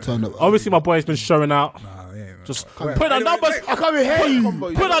 Fabinho turned up. Obviously my boy's been showing out. Just put on numbers. I can't even hear you.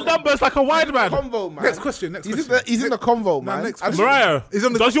 Put on numbers like a wide man. Convo, man. Next question. He's in the convo, man. next Mariah,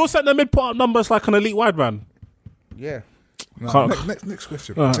 does your centre mid put up numbers like an elite wide man? Yeah. Next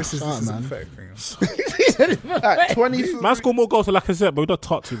question. Right. This is man. a fair thing. At 20. Man scored more goals than Lacazette, but we don't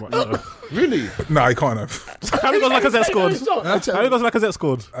talk too much. Really? No, he can't have. How many goals Lacazette scored? How many goals Lacazette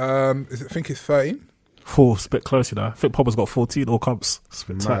scored? I think it's 13. It's a bit close, you know. I think Pogba's got 14 all comps. It's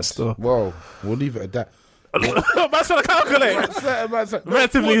been tight still. Whoa, we'll leave it at that. Man's trying to calculate.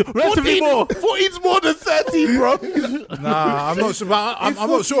 Relatively more. 14's more than 13, bro. Nah, I'm not sure. I'm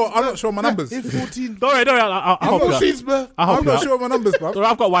not sure. I'm not sure my numbers. 14. Don't worry. I'll help you out. 14's, bro. I'm not sure my numbers, bro. I've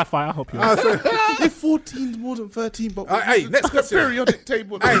got Wi-Fi. I'll help you out. If 14's more than 13, but Hey, next question. periodic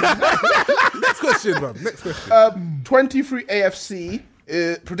table. Next question, bro. Next question. 23 AFC.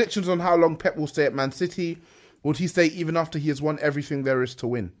 Predictions on how long Pep will stay at Man City. Would he stay even after he has won everything there is to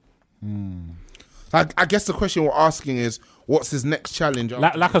win? I guess the question we're asking is, what's his next challenge?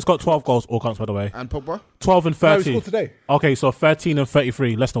 Lacaz's got 12 goals all comps, by the way. And Pogba? 12 and No, he 30. scored today. Okay, so 13 and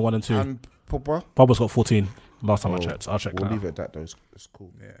 33, less than 1 and 2. And Pogba? Pogba's got 14. Last time I checked. I'll check We'll that leave out. it at that, though. It's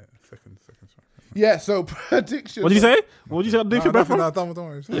cool. Yeah, second. Yeah, so predictions. What did you say? What did you say? Don't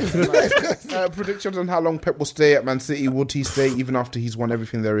worry. Predictions on how long Pep will stay at Man City. Would he stay even after he's won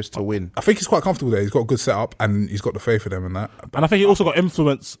everything there is to win? I think he's quite comfortable there. He's got a good setup and he's got the faith in them and that. And I think he also got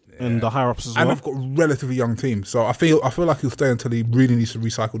influence in the higher ups as well. And they've got a relatively young team, so I feel like he'll stay until he really needs to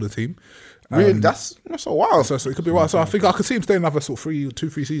recycle the team. Really, that's a while. So it could be right. So I think I could see him staying another sort of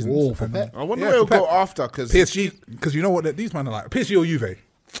 2-3 seasons. Oh, for Pep. I wonder Yeah, where he'll for Pep. go after, because PSG, because you know what these men are like. PSG or Juve.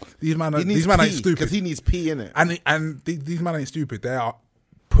 These men ain't stupid. because he needs P in it. And these men ain't stupid. They are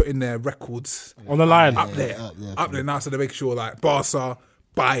putting their records on the line. up there now. So they're making sure like Barca,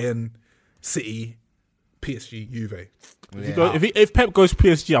 Bayern, City, PSG, Juve. If Pep goes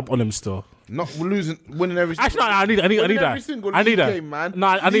PSG, I'm on him still. Not winning every. Actually, I need that. Every single I need league that. game, man. No,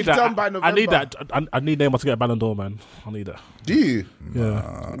 I need League that. done by I need November. that. I need Neymar to get a Ballon d'Or, man. I need that. Do you?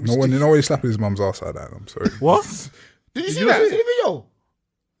 Yeah. No one, he's slapping his mum's ass like that. I'm sorry. What? Did you see that? See the video?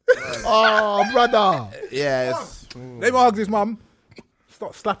 Oh, brother. Yes. Neymar hugs his mum.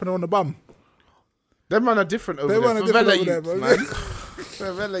 Stop slapping her on the bum. Them man are different over They there. man are different Favela over there, youths, bro. man.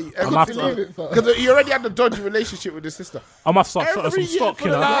 Favela youths. I'm after- Because he already had a dodgy relationship with his sister. I must start some Every year stock, for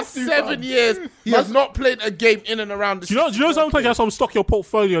you the know. last 7 years, he has not played a game in and around the Do you know sometimes you have some stock in your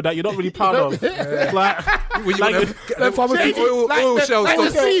portfolio that you're not really proud of? Like Oil shells.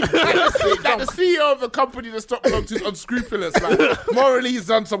 the CEO of a company the stock belongs to is unscrupulous. Like, morally, he's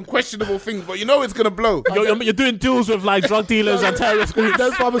done some questionable things, but you know it's going to blow. you're doing deals with like drug dealers and terrorist groups.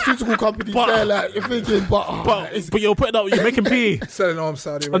 There's pharmaceutical companies But- there, like, you're thinking, But you're putting up, you're making P. Selling arms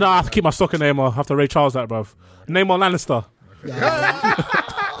Saudi No, I have to keep my stock in Neymar. I have to Ray Charles that, bruv. Neymar Lannister.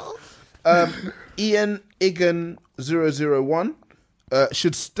 Ian Egan 001.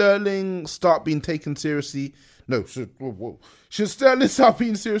 Should Sterling start being taken seriously? No, should Sterling start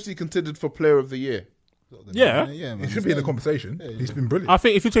being seriously considered for Player of the Year? Yeah. Yeah, He man. should be in the conversation. He's been brilliant. I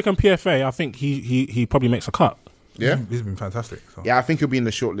think if you take him PFA, I think he probably makes a cut. Yeah, He's been fantastic. So. yeah. I think he'll be in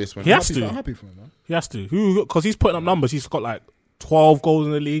the short list. When He has I'm to. happy for him, man. He has to. Because he's putting up numbers. He's got like 12 goals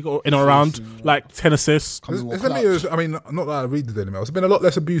in the league or in or around, like 10 assists. There's not that I read the Daily Mail. There's been a lot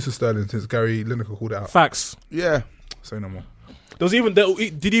less abuse of Sterling since Gary Lineker called it out. Facts. Yeah. Say no more. There was even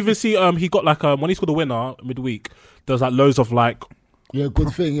did you even see he got like when he scored the winner midweek? There was like loads of like. Yeah, good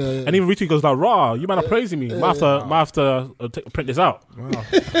thing. And even retweet goes like, "Rah, you man are praising me. Might have to print this out." Wow.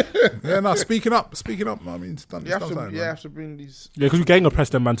 Yeah, no. Speaking up. I mean, it's done. You have to bring these. Yeah, because we're getting a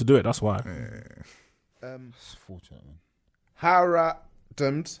Preston man to do it. That's why. It's fortunate, man.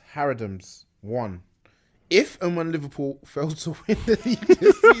 Haradams 1. If and when Liverpool fails to win the league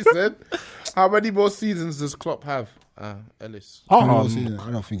this season, how many more seasons does Klopp have? Ellis. I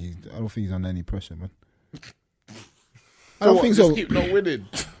don't think he's under any pressure, man. I don't think so. Just keep not winning.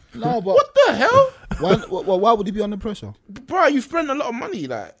 No, but What the hell? why would he be under pressure? Bro, you've spent a lot of money,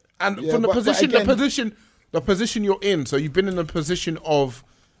 like, and Yeah, from the but position you're in. So you've been in a position of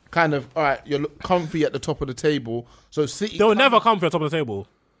kind of, all right, you're comfy at the top of the table. So City, They'll never come for the top of the table.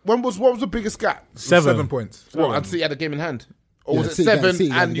 what was the biggest gap? 7 points. What? And City had a game in hand, or was it City 7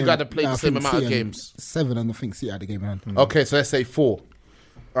 City and you game- got to play I the same think amount of City games? 7, and I think City had a game in hand. Okay, so let's say 4. All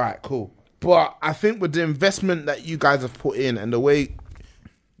right, cool. But I think with the investment that you guys have put in and the way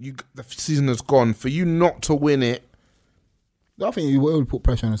the season has gone, for you not to win it, I think he will put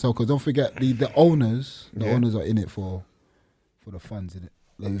pressure on himself because don't forget the owners. The owners are in it for the funds, in it.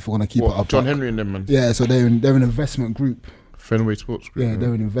 Like if we're gonna keep it up. John Henry and them, man. Yeah, so they're an investment group. Fenway Sports Group. Yeah,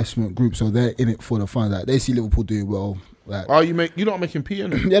 they're an investment group, so they're in it for the funds. Like they see Liverpool doing well. Like, you're not making P,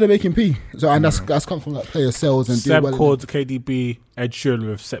 innit? yeah, they're making P. So and that's come from like player sales and Seb doing well. called KDB Ed Sheeran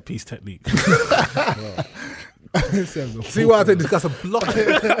with set piece technique. See why I think this guy's a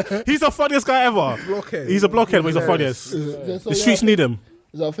blockhead. He's the funniest guy ever. Blockhead. He's a blockhead, but he's the funniest. The streets need him.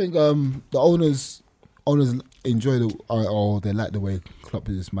 So I think the owners enjoy they like the way Klopp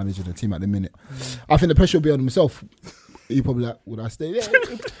is managing the team at the minute. I think the pressure will be on himself. He probably like, would I stay? Yeah,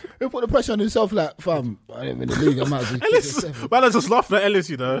 he'll put the pressure on himself. Like, fam, I didn't win the league. I might as well Ellis, man, I just laughed at Ellis,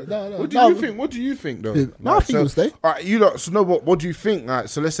 you know. No. What do you think, though? No, I think he'll stay. All right, you lot. So no, what do you think? Like,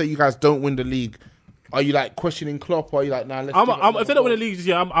 so let's say you guys don't win the league. Are you like questioning Klopp? Or are you like, nah? If they don't win the league this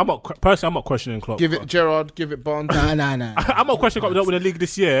year, I'm not questioning Klopp. Give it Gerrard. Give it Barnes. Nah. I'm not questioning Klopp. They don't win the league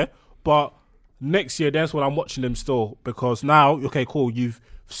this year, but next year, that's when I'm watching them still because now, okay, cool, you've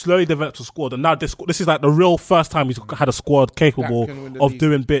slowly developed a squad, and now this is like the real first time he's had a squad capable of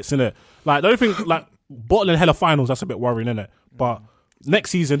doing bits in it. Like the only thing, like bottling hella finals, that's a bit worrying, isn't it? But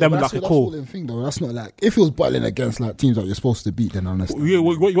next season, then we're like, cool. That's thing though. That's not like if he was battling against like teams that you're supposed to beat, then I understand. You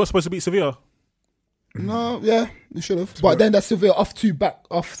were supposed to beat Sevilla. No, yeah, you should have. But then that's Sevilla off to.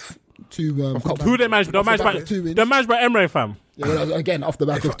 Who they managed? They're managed by Emre, fam. Yeah, again, off the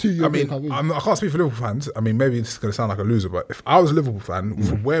back of 2 I European mean, I can't speak for Liverpool fans. I mean, maybe this is going to sound like a loser, but if I was a Liverpool fan,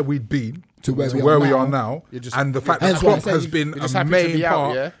 from where we'd been to where we are now, and the fact that Klopp has been a main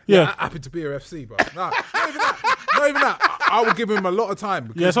part, happy to be a FC, but not even that. I would give him a lot of time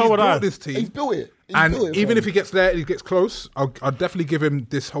because he's built this team. He's built it. Even if he gets there, he gets close, I'll definitely give him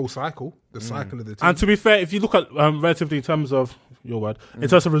this whole cycle, cycle of the team. And to be fair, if you look at relatively in terms of in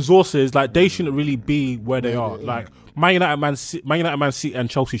terms of resources, like they shouldn't really be where they are. Like Man United, Man City, and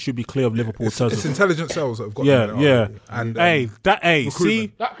Chelsea should be clear of Liverpool. It's intelligent sales that have got them. Yeah. And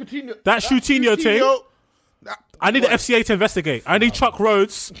see that Coutinho thing. I need the FCA to investigate. I need Chuck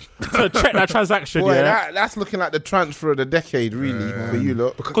Rhodes to check that transaction. Boy, that's looking like the transfer of the decade, really, for you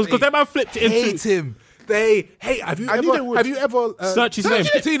lot. Because that man flipped it into hate him. Have you ever search his name?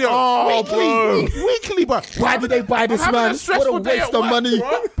 Coutinho. Oh, weekly, bro. Why did they buy this man? What a waste of money,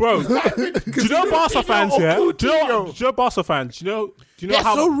 bro. Do you know Barca fans? Yeah. Do you know Barca fans? Do you know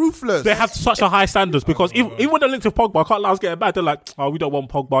how so ruthless? They have such a high standards because even when they're linked to Pogba, I can't lie, I was getting mad. They're like, oh, we don't want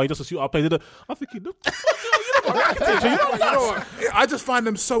Pogba. He doesn't suit our play. I'm thinking, no. You know what? I just find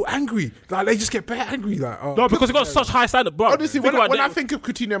them so angry. Like they just get bare angry. Like no, because they got such high standard, bro. Honestly, when I think of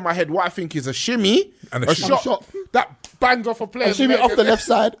Coutinho in my head, what I think is a shimmy and a shot that bangs off a player. A shimmy off the left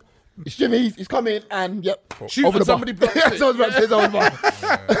side. Shimmy, he's coming and shoot over the somebody blocks it.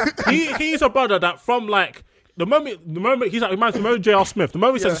 He's a brother that from like. The moment he's like, man, the moment J.R. Smith, the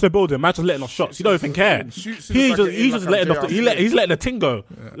moment he steps into the building, man just letting off shots. He don't even care. He's just letting off. He's letting the thing go.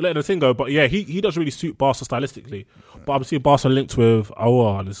 Letting the thing go. But yeah, he doesn't really suit Barca stylistically. But I'm seeing Barca linked with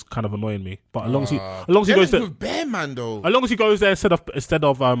Aouar, and it's kind of annoying me. But as long as he goes there, with Bearman though. As long as he goes there instead of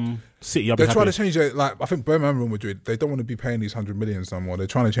City, they're trying to change it. Like I think Birmingham, Real Madrid, they don't want to be paying these 100 million no more. They're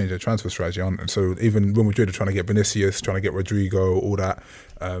trying to change their transfer strategy, and so even Real Madrid are trying to get Vinicius, trying to get Rodrigo, all that.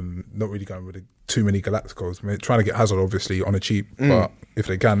 Not really going with too many Galacticos. I mean, trying to get Hazard obviously on a cheap, but if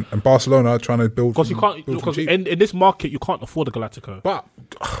they can, and Barcelona are trying to build because you can't because in this market you can't afford a Galactico. But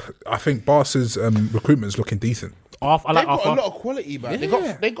I think Barca's recruitment is looking decent. They've got a lot of quality, man.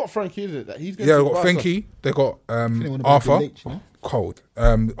 Yeah. They got Frankie, is it? That he's they got Frenkie. They got Arthur. cold.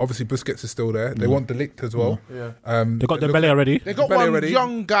 Obviously, Busquets is still there. They want De Ligt as well. They got Dembele already. They got Dembele one already.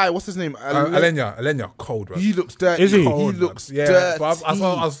 young guy. What's his name? Alenya, cold, bro. He looks dirty. Is he? Cold, He looks man. dirty. But I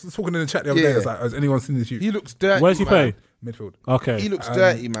was talking in the chat the other day. I was like, has anyone seen this youth? He looks dirty. Where's he man. play? Midfield. Okay. He looks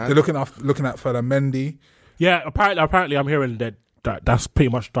dirty, man. They're looking at Fela Mendy. Yeah, apparently I'm hearing that's pretty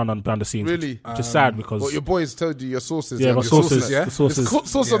much done behind the scenes. Really? Which is sad because... What your boys told you, your sources. Yeah, and my your sources. yeah? The sources.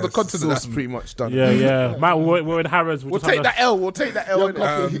 Source on the continent, that's pretty much done. Yeah. Man, we're in Harrods. We'll take that L. We'll take that L.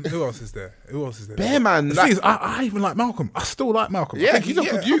 Who else is there? Bear man. The Like, thing is, I even like Malcolm. I still like Malcolm. I yeah, think he's a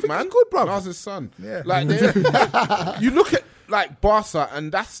good youth, man. He's good, bro. That's his son. Yeah. Like, you look at like Barca,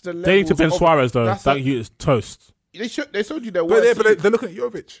 and that's the level. They need to Ben Suarez, though. That you is toast. They sold you their But worst. they're looking at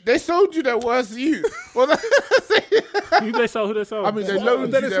Jovic. They sold you their worst you. Well, Who they sell? I mean, they loaned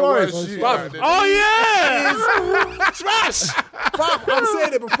you Dennis their Suarez. worst you. Bruv. Oh, yeah! Trash! Bruv, I'm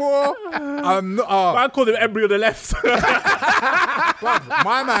saying it before. I'm not. Man called him embryo on the left. Bruv,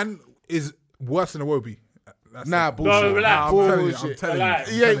 my man is worse than Iwobi. Nah, bullshit. relax. I'm telling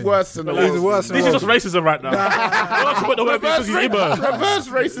you. He ain't worse than the He's worst. worse than This is just Iwobi. racism right now. Nah. Put the word because he's Iber. Reverse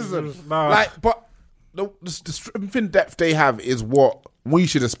racism. Nah. Like, but the strength and depth they have is what we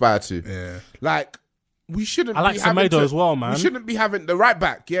should aspire to. Yeah. Like, we shouldn't. I like be having Semedo to- as well, man. We shouldn't be having the right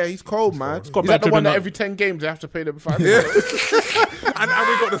back. Yeah, he's cold, man. He's got like the better one than that that. every 10 games they have to pay them 5 And we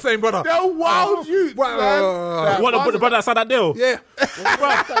got the same brother. They're wild youths, Wow. What, man. the brother outside that deal? Yeah.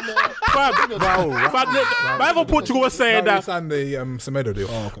 Man from Portugal was saying No, we that. signed the Semedo deal.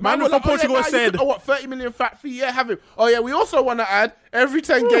 Man from Portugal said. "Oh, what, 30 million fat fee? Yeah, have him. Oh, yeah, we also want to add every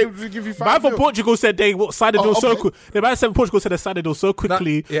 10 games we give you 5 Man from mil." Portugal said they signed the deal so okay. quick. The man from Portugal said they signed the deal so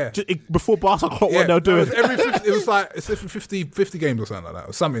quickly before Barca clocked what they're doing. It was like it's every 50 games or something like that,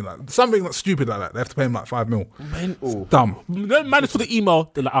 or something that's stupid like that. They have to pay him like 5 mil. Mental. Dumb. The man saw the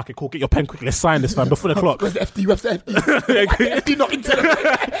email. They're like, okay, cool, get your pen quickly. Let's sign this, man, before the clock. Where's the FD? Where's the FD? FD not into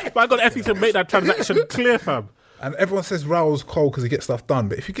it. Man got the FD to make that transaction clear, fam. And everyone says Raul's cold because he gets stuff done,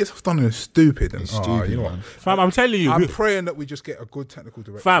 but if he gets stuff done and it's stupid, then you know what? Fam, I'm telling you, I'm praying that we just get a good technical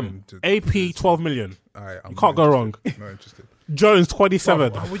director. fam, AP 12 million. I'm You can't go wrong. Not interested. Jones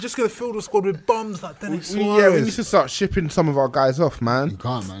 27. We're just gonna fill the squad with bums like Dennis Yeah, Suarez. we need to start shipping some of our guys off, man. You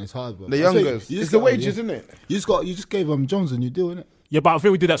can't, man. It's hard, bro. The I say, youngers. you It's just the got- wages, yeah. isn't it? You just gave Jones a new deal, innit? Yeah, but I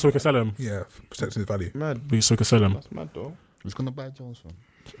think we did that so we can sell him. Yeah, protecting his value. Mad. So we can sell him. That's mad, though. Who's gonna buy Jones from?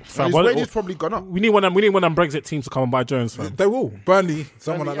 Fam, His what- wages probably gone up. we need one of them Brexit teams to come and buy Jones, fam. They will. Burnley,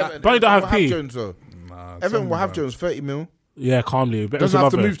 someone like that. Burnley don't have will P. Jones, though. Nah, Everyone will have someone- Jones, 30 mil. Yeah, calmly. Doesn't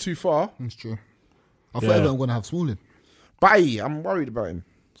have to move too far. That's true. I thought Yeah. everyone gonna have Smalling. Bailly, I'm worried about him.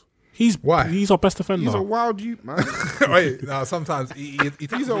 Why? He's our best defender. He's a wild youth, man. Wait, no, sometimes he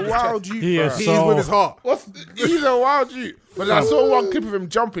He's a wild youth, He bro. is He so- is with his heart. He's a wild youth. But I saw one clip of him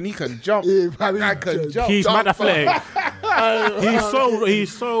jumping. He can jump. Yeah, That guy can jump. He's Jump, mad athletic.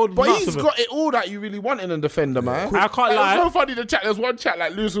 he's so But nuts he's of it. got it all that you really want in a defender, man. I can't Like, lie. It was so funny, the chat. There's one chat,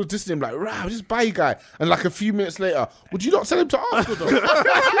 like, Lewis was dissing him, like, "Rah, this Bailly guy." And like a few minutes later, would you not sell him to Arsenal, though?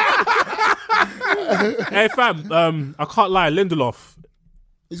 Hey fam, I can't lie. Lindelof,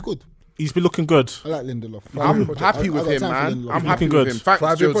 He's good. he's been looking good. I like Lindelof. I'm I happy with got him, time for man. Lindelof. I'm happy Looking with good. him. Thanks,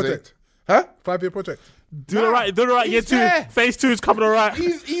 5-year Jose. project. Huh? 5-year project. Doing alright. Year He's 2, there. phase 2 is coming alright.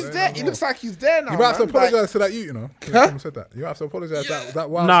 He's there. He looks like he's there now. You might have to man. Like, apologise to that you know. Someone said that. You have to apologise that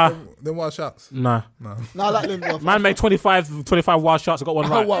wild, Nah. them wild shots. Nah, No, I like Lindelof. man made 25 wild shots. I got one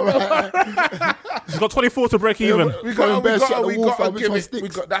right. What, right? He's got 24 to break even. we Throwing got bare shit at to the wall, give fam, which one it.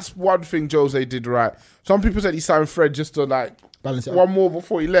 sticks? That's one thing Jose did right. Some people said he signed Fred just to like Balance it out. one more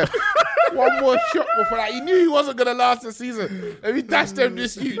before he left. One more shot before that. He knew he wasn't gonna last the season. Let me dash them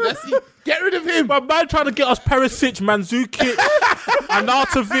this youth. Let's see. Get rid of him. But man trying to get us Perisic, Mandzukic,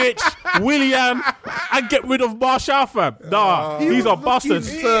 Arnautovic, Willian, and get rid of Martial, fam. Nah, he's a bastard.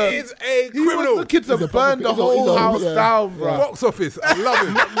 He is a He was criminal. looking to burn the whole house down, bro. Box office. I love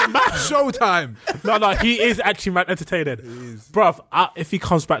him. Showtime. No, he is actually man entertaining. Bruv, if he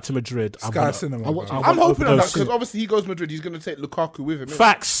comes back to Madrid, Sky Cinema. I watch- bro. I'm hoping on that overdose. because obviously he goes Madrid. He's gonna take Lukaku with him. innit?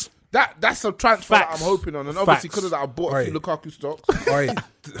 Facts. That's a transfer that Facts. I'm hoping on, and obviously Facts. because of that, I bought a few Right. Lukaku stocks. Oi,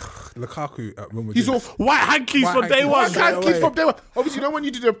 Lukaku at Real Madrid. He's all White hankies White from day hankies. one. I can't keep from day one. Obviously, you know when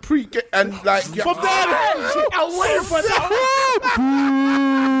you do the pre and like From there, I'm waiting for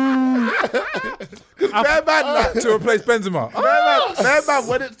Fair man, like, to replace Benzema. fair man,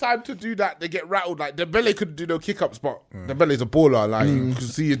 when it's time to do that, they get rattled. Like Dembele couldn't do no kick up spot. Dembele's a baller. Like you can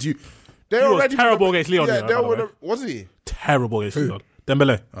see it. They're He was already terrible against Leon, Yeah, you know, they by the were. way. Was he? Terrible against Leon.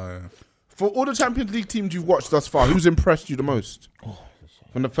 Dembele. Oh, yeah. For all the Champions League teams you've watched thus far, who's impressed you the most?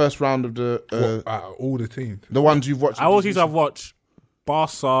 From the first round of the All the teams. the ones you've watched. I always used to have watched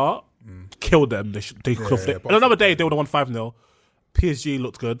Barca kill them. They could have. yeah, And another day they would have won 5-0. PSG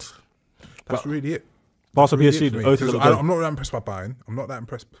looked good. That's really it. Barca Really PSG. it for me, Both 'cause look good. I'm not that impressed by Bayern. I'm not that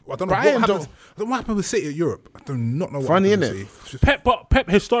impressed. I don't know Bayern what happens. I don't know what happened with City at Europe. I do not know what Funny, happened innit? with City. It's just- Pep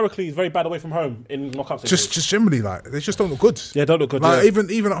historically is very bad away from home in knockout stages. Just generally, like they just don't look good. Yeah, don't look good, Like yeah.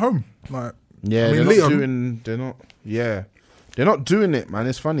 even at home, like Yeah, I mean, they're not doing it, man.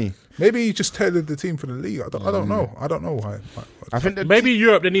 It's funny. maybe he just tailored the team for the league. I don't know. I don't know why. I think that Maybe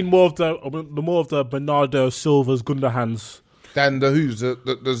Europe they need more of the Bernardo Silva's Gundogan's. than the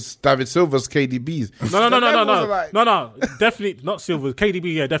David Silva's KDBs. No. The levels are like- No, definitely not Silva.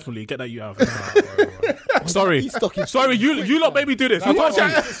 KDB, yeah, definitely get that you out. Sorry, you lot made me do this. I told you.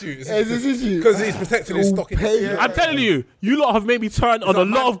 Because he's protecting his stock. I'm telling you, you lot have made me turn on a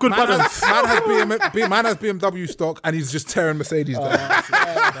lot of good banners. Man has BMW stock and he's just tearing Mercedes down.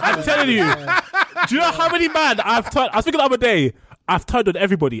 I'm telling you. Do you know how many man I've turned? I was thinking the other day. I've turned on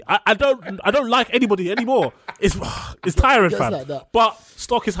everybody. I don't like anybody anymore. It's tiring, Just fam. like that. But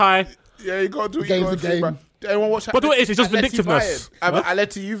stock is high. Yeah, you got to do it. Game's You a gotta do it, game. man. Anyone watch? But what it is, it's just Atleti vindictiveness. Bayern?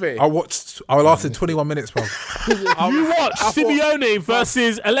 Atleti Juve. I lasted 21 minutes, bro. You watch Simeone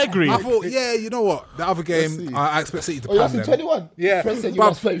versus Allegri. I thought, yeah, you know what? The other game, I expect City to Oh, you pan lost in them. 21? Yeah. Friend said you But-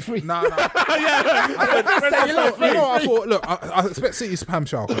 lost 33. Nah. You know, I thought, look, I expect City to spam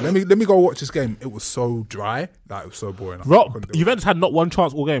Schalke. Let me go watch this game. It was so dry. Like, it was so boring. I couldn't do it. Juventus had not one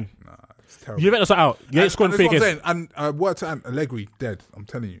chance all game. It's terrible. Juventus are out. You ain't scoring and free that's what I'm against. saying. And word to Ant, Allegri dead. I'm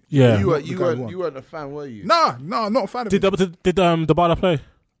telling you. Yeah. You Not the guy who won. weren't a fan, were you? Nah, I'm not a fan of Did him. Dybala play?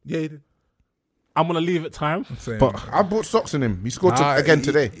 Yeah, he did. I'm gonna leave it time. Saying- But I bought socks on him. He scored Nah, again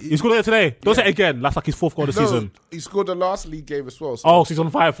today. he scored it today. Don't say it again. That's like his fourth goal of the season. He scored the last league game as well. So Oh, so he's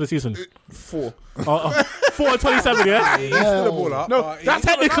on 5 for the season. 4. 4 and 27, yeah? He's still a baller. No, but that's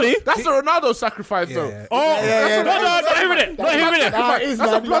technically- that's the Ronaldo sacrifice, though. Yeah. Oh, no, not hearing it. Not hearing it. Nah, it is,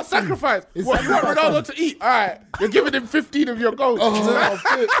 That's a man. blood sacrifice. What, you want Ronaldo to eat? All right, you're giving him 15 of your goals.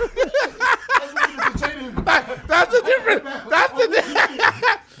 That's the difference.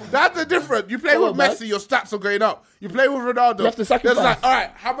 That's the difference. You play Come with on, man. Messi, your stats are going up. You play with Ronaldo. You have to sacrifice. There's like, all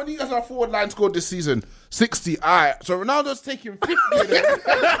right, how many has our forward line scored this season? 60. All right, so Ronaldo's taking 50 of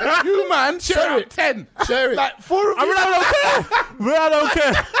them. You, man, share it. 10. Share it. Like, 4 of you. Ronaldo don't care. Ronaldo don't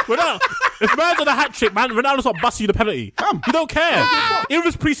care. Ronaldo, if man's on a hat trick, man, Ronaldo's not busting you the penalty. You don't care. Even if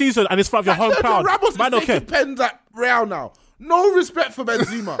it's pre-season and it's front of your home crowd, Ramos man is don't care. taking pens at Real now. No respect for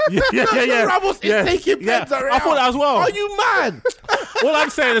Benzema. Yeah. Ramos is taking pens at Real. I thought that as well. Are you mad? All I'm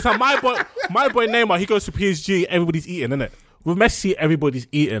saying is that my boy Neymar, he goes to PSG, everybody's eating, innit? With Messi, everybody's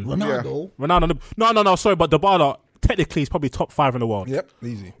eating. Ronaldo. No, sorry, but Dybala, technically, he's probably top 5 in the world. Yep,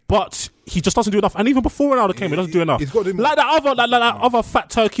 easy. But he just doesn't do enough. And even before Ronaldo came, he doesn't do enough. he's got to do like that other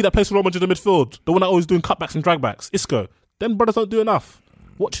fat turkey that plays for Real Madrid in the midfield, the one that always doing cutbacks and dragbacks, Isco. Them brothers don't do enough.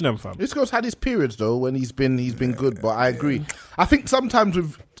 Watching them, fam. Isco's had his periods though when he's been good, but I agree. I think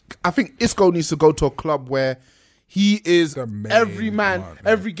sometimes I think Isco needs to go to a club where he is The main every man, man.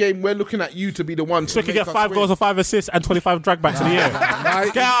 every game. We're looking at you to be the one. So he to can make get us 5 win. goals and 5 assists and 25 dragbacks in a year.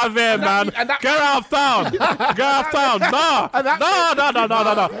 Get out of here, man. Get out of town. Get out of town. No.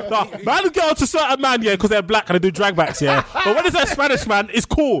 Man, get on to certain man, yeah, because they're black and they do dragbacks, yeah. But when it's a Spanish man, it's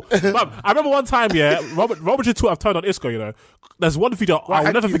cool. But I remember one time, yeah, Robert J. I've turned on Isco, you know. There's one video I'll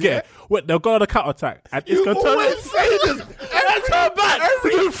have never you, forget. Wait, they'll go on a counter attack and You Isco turns. always say this. And I turn back to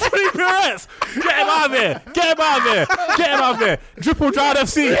do 3 pirouettes. Get him out of here. Get him out of here. Get him out of here. Dribble Drown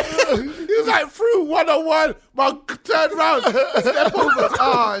FC. He was like through 1-on-1, but turn round, step over.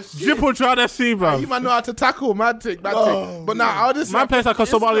 Oh shit. Dribble Drown FC, bro. You might know how to tackle, mad thing. But now I'll just Man plays like a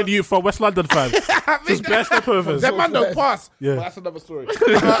Somalian youth from West London, fam. Just best step overs. That man don't pass. Yeah. But that's another story.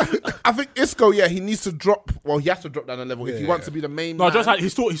 I think Isco, yeah, he needs to drop. Well, he has to drop down a level if he wants to be the main. No, man. just like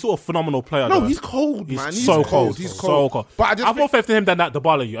he's still a phenomenal player. No, though. he's cold, He's man. He's so cold. cold. He's So cold. cold. But I just I've more think, faith in him than that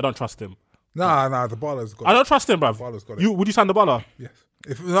Dybala. I don't trust him. Nah, the baller's got I don't trust him, bruv. Dybala's got it. Would you sign Dybala? Yes.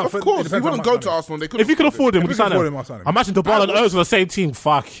 of course, he wouldn't go to Arsenal. They If you could afford him, If would you we sign can afford him? him, I'll sign him. Imagine Dybala and Ozil on the same team.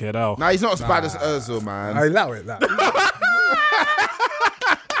 Fuck you know. Nah, he's not as bad as Ozil, man. I allow it, that.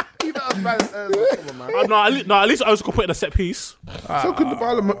 He's not as bad as Ozil. Come on, man. No, at least Ozil could put in a set piece. So could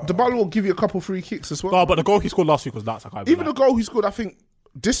Dybala. Dybala will give you a couple free kicks as well. No, but the goal he scored last week was nuts. I can't Even the goal he scored, I think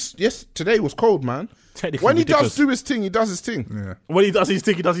today was cold, man. Technically When he ridiculous. does do his thing, he does his thing. Yeah. When he does his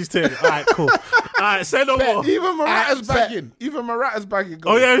thing, he does his thing. All right, cool. All right, say no more. Even Morata's bagging.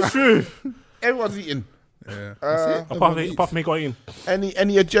 Oh yeah, it's true. Everyone's eating. Yeah. Apart from me going in. Any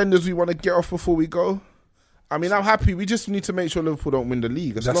agendas we want to get off before we go? I mean, I'm happy. We just need to make sure Liverpool don't win the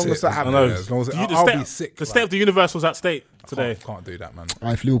league. As That's long it. as that I happens. know. Yeah, as long as You- the I'll state- be sick. The state of the universe was at stake. today. Can't do that, man.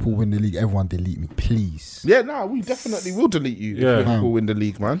 If Liverpool win the league, everyone delete me, please. Yeah, no, we definitely will delete you Yeah. if Liverpool win the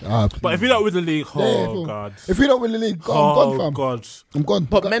league, man. But if you don't win the league, God. If we don't win the league, I'm gone, fam. God. I'm gone.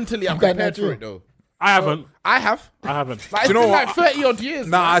 But mentally, I'm prepared for it, though. I haven't. I have. Like, it's you know been what? like 30 odd years.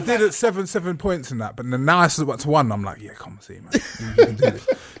 Nah, I man. did it 7 points in that, but then now it's about to 1. I'm like, yeah, come on, see, man.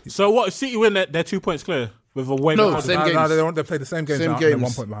 So what? If City win, they're 2 points clear with a way. No, behind. same games. They played the same games Same now, games. and they're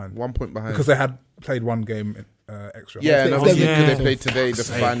 1 point behind. 1 point behind. Because they had played one game extra. Yeah, and Oh, obviously yeah. because they played today the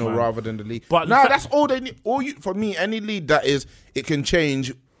Sake, final man. rather than the league. But no, the that's all they need. For me, any lead that is, it can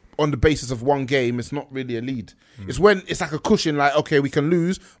change on the basis of one game. It's not really a lead. It's when it's like a cushion. Like, okay, we can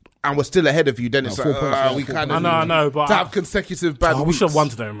lose and we're still ahead of you. Then it's 4 like points, yeah, we 4 kind points. of I know, but to have consecutive bad. we weeks. should have won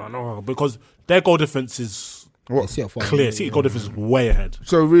today, man. Oh, because their goal difference is clear. City goal difference is way ahead.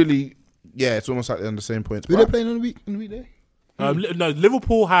 So really, yeah, it's almost like they're on the same points. Who But they playing on the weekday? No,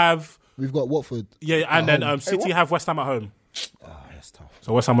 Liverpool have We've got Watford. and then City have West Ham at home. That's tough.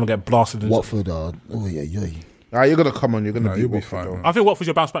 So West Ham gonna get blasted. Watford yeah. you're gonna come on. You're gonna you'll beat be Watford, fine, though. man. I think Watford's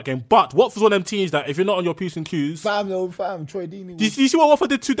your bounce back game, but Watford's one of them teams that if you're not on your P's and Q's, Fam, Troy Deeney. do you see what Watford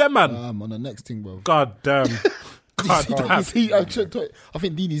did to them, man? On the next thing, bro. God damn. God damn. I think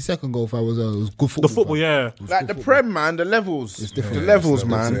Deeney's second goal was good football. The football, yeah. Like the Prem, man, the levels, It's different. the levels,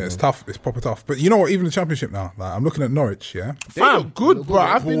 man. Yeah, it's tough. It's proper tough. But you know what? Even the Championship now, like, I'm looking at Norwich, yeah? They Fam. look good, bro.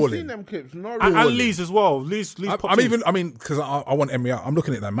 I've been balling. seeing them clips. Norwich. And Leeds as well. Leeds I'm even, because I want Emery out. I'm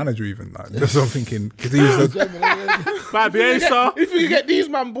looking at that manager even. Like, that's what I'm thinking. Because he's Bad Bielsa. If you get these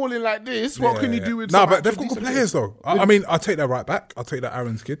man balling like this, what can you do with? No, some but they've actual got good decent players though. I mean, I'll take that right back. I'll take that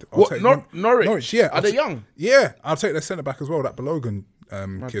Aaron's kid. I'll What, take Norwich? yeah. Are I'll they ta- young? Yeah, I'll take their centre back as well, that Balogun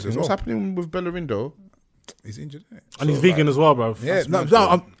kid as well. What's happening with Bellerin though? He's injured, isn't it? And he's vegan as well, bro. Yeah,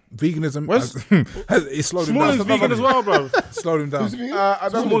 veganism it's slowed him Small down. is vegan as well, bro. Slowed him down. Small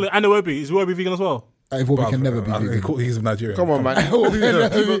and Iwobi. Is Iwobi vegan as well? Iwobi can never be vegan. He's of Nigeria. Come on, man. Who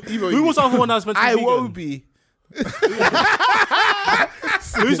was the other one that's meant to be vegan? Iwobi.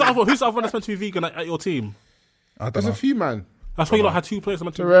 Who's the other one that's meant to be vegan at your team? I don't There's know. a few, man. That's why you lot had 2 players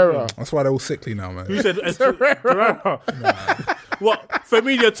meant to be Torreira. vegan. That's why they're all sickly now, man. Who said Torreira? What?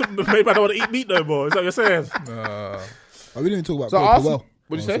 Firmino maybe I don't want to eat meat no more. Is that what you're saying? We didn't talk about So Claude Arsenal- Puel.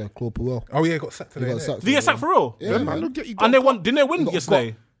 what'd you say? Claude Puel. Oh yeah, got sacked He today. got innit? sacked. Did he get sacked for real? Yeah, man. Look, you And they won. Didn't they win Got-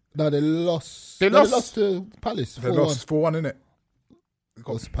 yesterday? No, they lost. They They lost. lost to Palace. They lost 4-1, innit?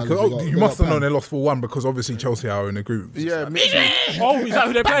 Palace. You must have known they lost 4-1 because obviously Chelsea are in the group. Yeah, Oh, is that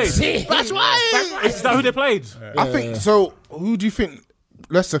who they played? that's why. Is that who they played? I think so. Who do you think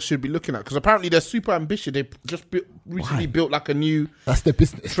Leicester should be looking at? Because apparently they're super ambitious. They just recently built like a new That's the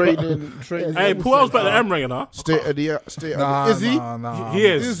business. training. Hey, Puel's better than Emery, you know? State of the art. Nah, Is he? Nah. He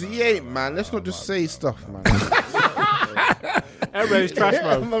is. He ain't, man. Let's not just say stuff, man. Emery's trash,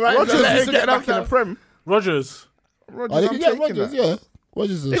 bro. Rogers needs to get back in the Prem. Rogers. Rogers, Oh, they I'm can get taking Rodgers, that. yeah.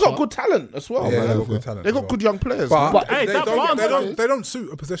 Rodgers is They a got shot. good talent as well, Yeah, man. they got good talent. They as got well. good young players. But, man. hey, they, that Barnes guy- don't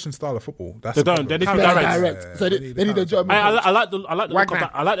suit a possession style of football. That's They the don't. They problem. need to be Yeah, direct. direct. So they need a German. I like the look of Wagner.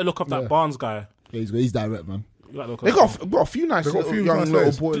 that. I like the look of that Barnes guy. Yeah, he's direct, man. I like the look of They that. got a few nice They got a little few young nice little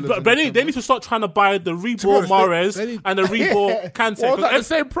players. boys. But they need to start trying to buy the be Reebok honest, Mahrez they need- and the Reebok Kante. All that the 'Cause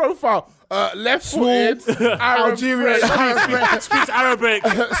same profile. Left footed, Algerian. everyone speaks Arabic.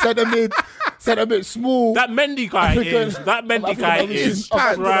 Centre mid, small. That Mendy guy is. That Mendy guy is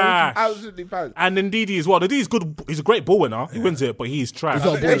trash. Absolutely pants. And Ndidi as well. Ndidi is good. He's a great ball winner. He wins it, but he's trash. He's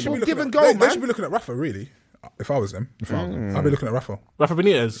not They should be give and go, They man. should be looking at Rafa, really. If I was them, I'd be looking at Rafa. Rafa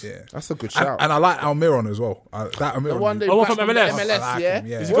Benitez. Yeah. That's a good And, shout. and I like Almiron as well. That Almiron. The one they Oh, backed from from the MLS. MLS, I like yeah. him,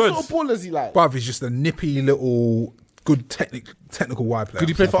 yeah. Is What he good? sort of ball is he like? Bruv, he's just a nippy little good technical wide player. Could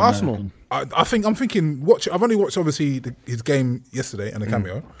he play for Arsenal? I'm thinking. I've only watched obviously his game yesterday and the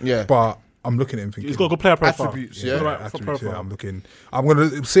cameo. Yeah. but I'm looking at him thinking He's got a good player profile. Attributes, Yeah, yeah. right, attributes, profile. I'm looking. I'm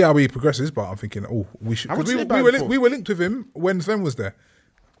gonna see how he progresses, but I'm thinking, we should. How much Because did he buy him for? we were linked with him when Sven was there,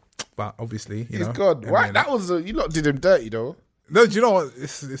 but obviously, He's know, good. and Why? then- That was you lot did him dirty though. No, do you know what?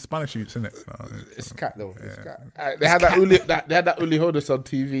 It's Spanish youths, isn't it? It's cat though. It's cat. They had that Uli Hodes on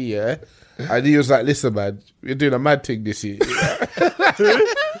TV, yeah, and he was like, "Listen, man, you're doing a mad thing this year."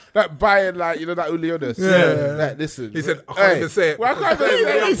 Like buying, like that Uli Hodes. Yeah. Like, listen. He said, "I can't even say it." Well, I can't even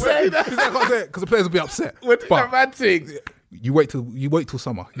say it. He said He that. said, "I can't say it because the players will be upset." We're doing a But mad thing. you wait till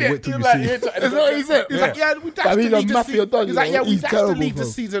summer. You wait till you see. That's what he said. He's like, yeah, we dashed I mean, the league the this mafia season. done, He's like, you yeah, know, we he's dashed the terrible, league bro.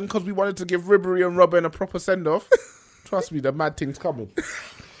 this season because we wanted to give Ribery and Robin a proper send off. Trust me, the mad thing's coming.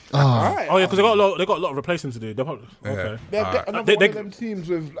 All right. Oh yeah, because they got a lot of replacing to do. They're probably, okay. They're another They- one of them teams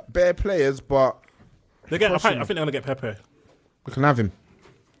with like, bare players, but I think they're gonna get Pepe. we can have him.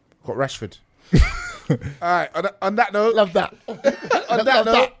 Got Rashford. All right. On that note, Love that. on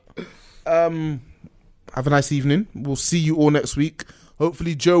that note, have a nice evening. We'll see you all next week.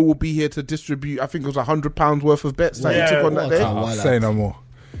 Hopefully Joe will be here to distribute, I think it was £100 worth of bets that he took on that day. Say no more.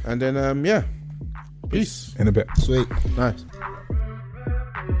 And then, yeah. Peace. In a bit. Sweet. Nice.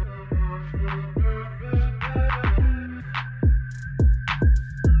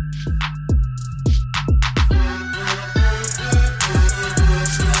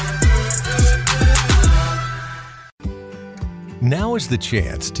 Now is the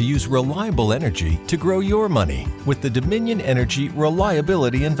chance to use reliable energy to grow your money with the Dominion Energy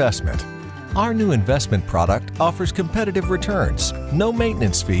Reliability Investment. Our new investment product offers competitive returns, no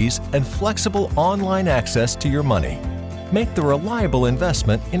maintenance fees, and flexible online access to your money. Make the reliable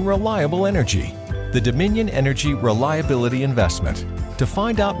investment in reliable energy. The Dominion Energy Reliability Investment. To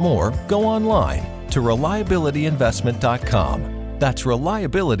find out more, go online to reliabilityinvestment.com. That's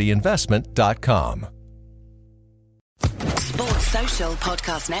reliabilityinvestment.com. Sports Social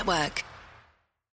Podcast Network.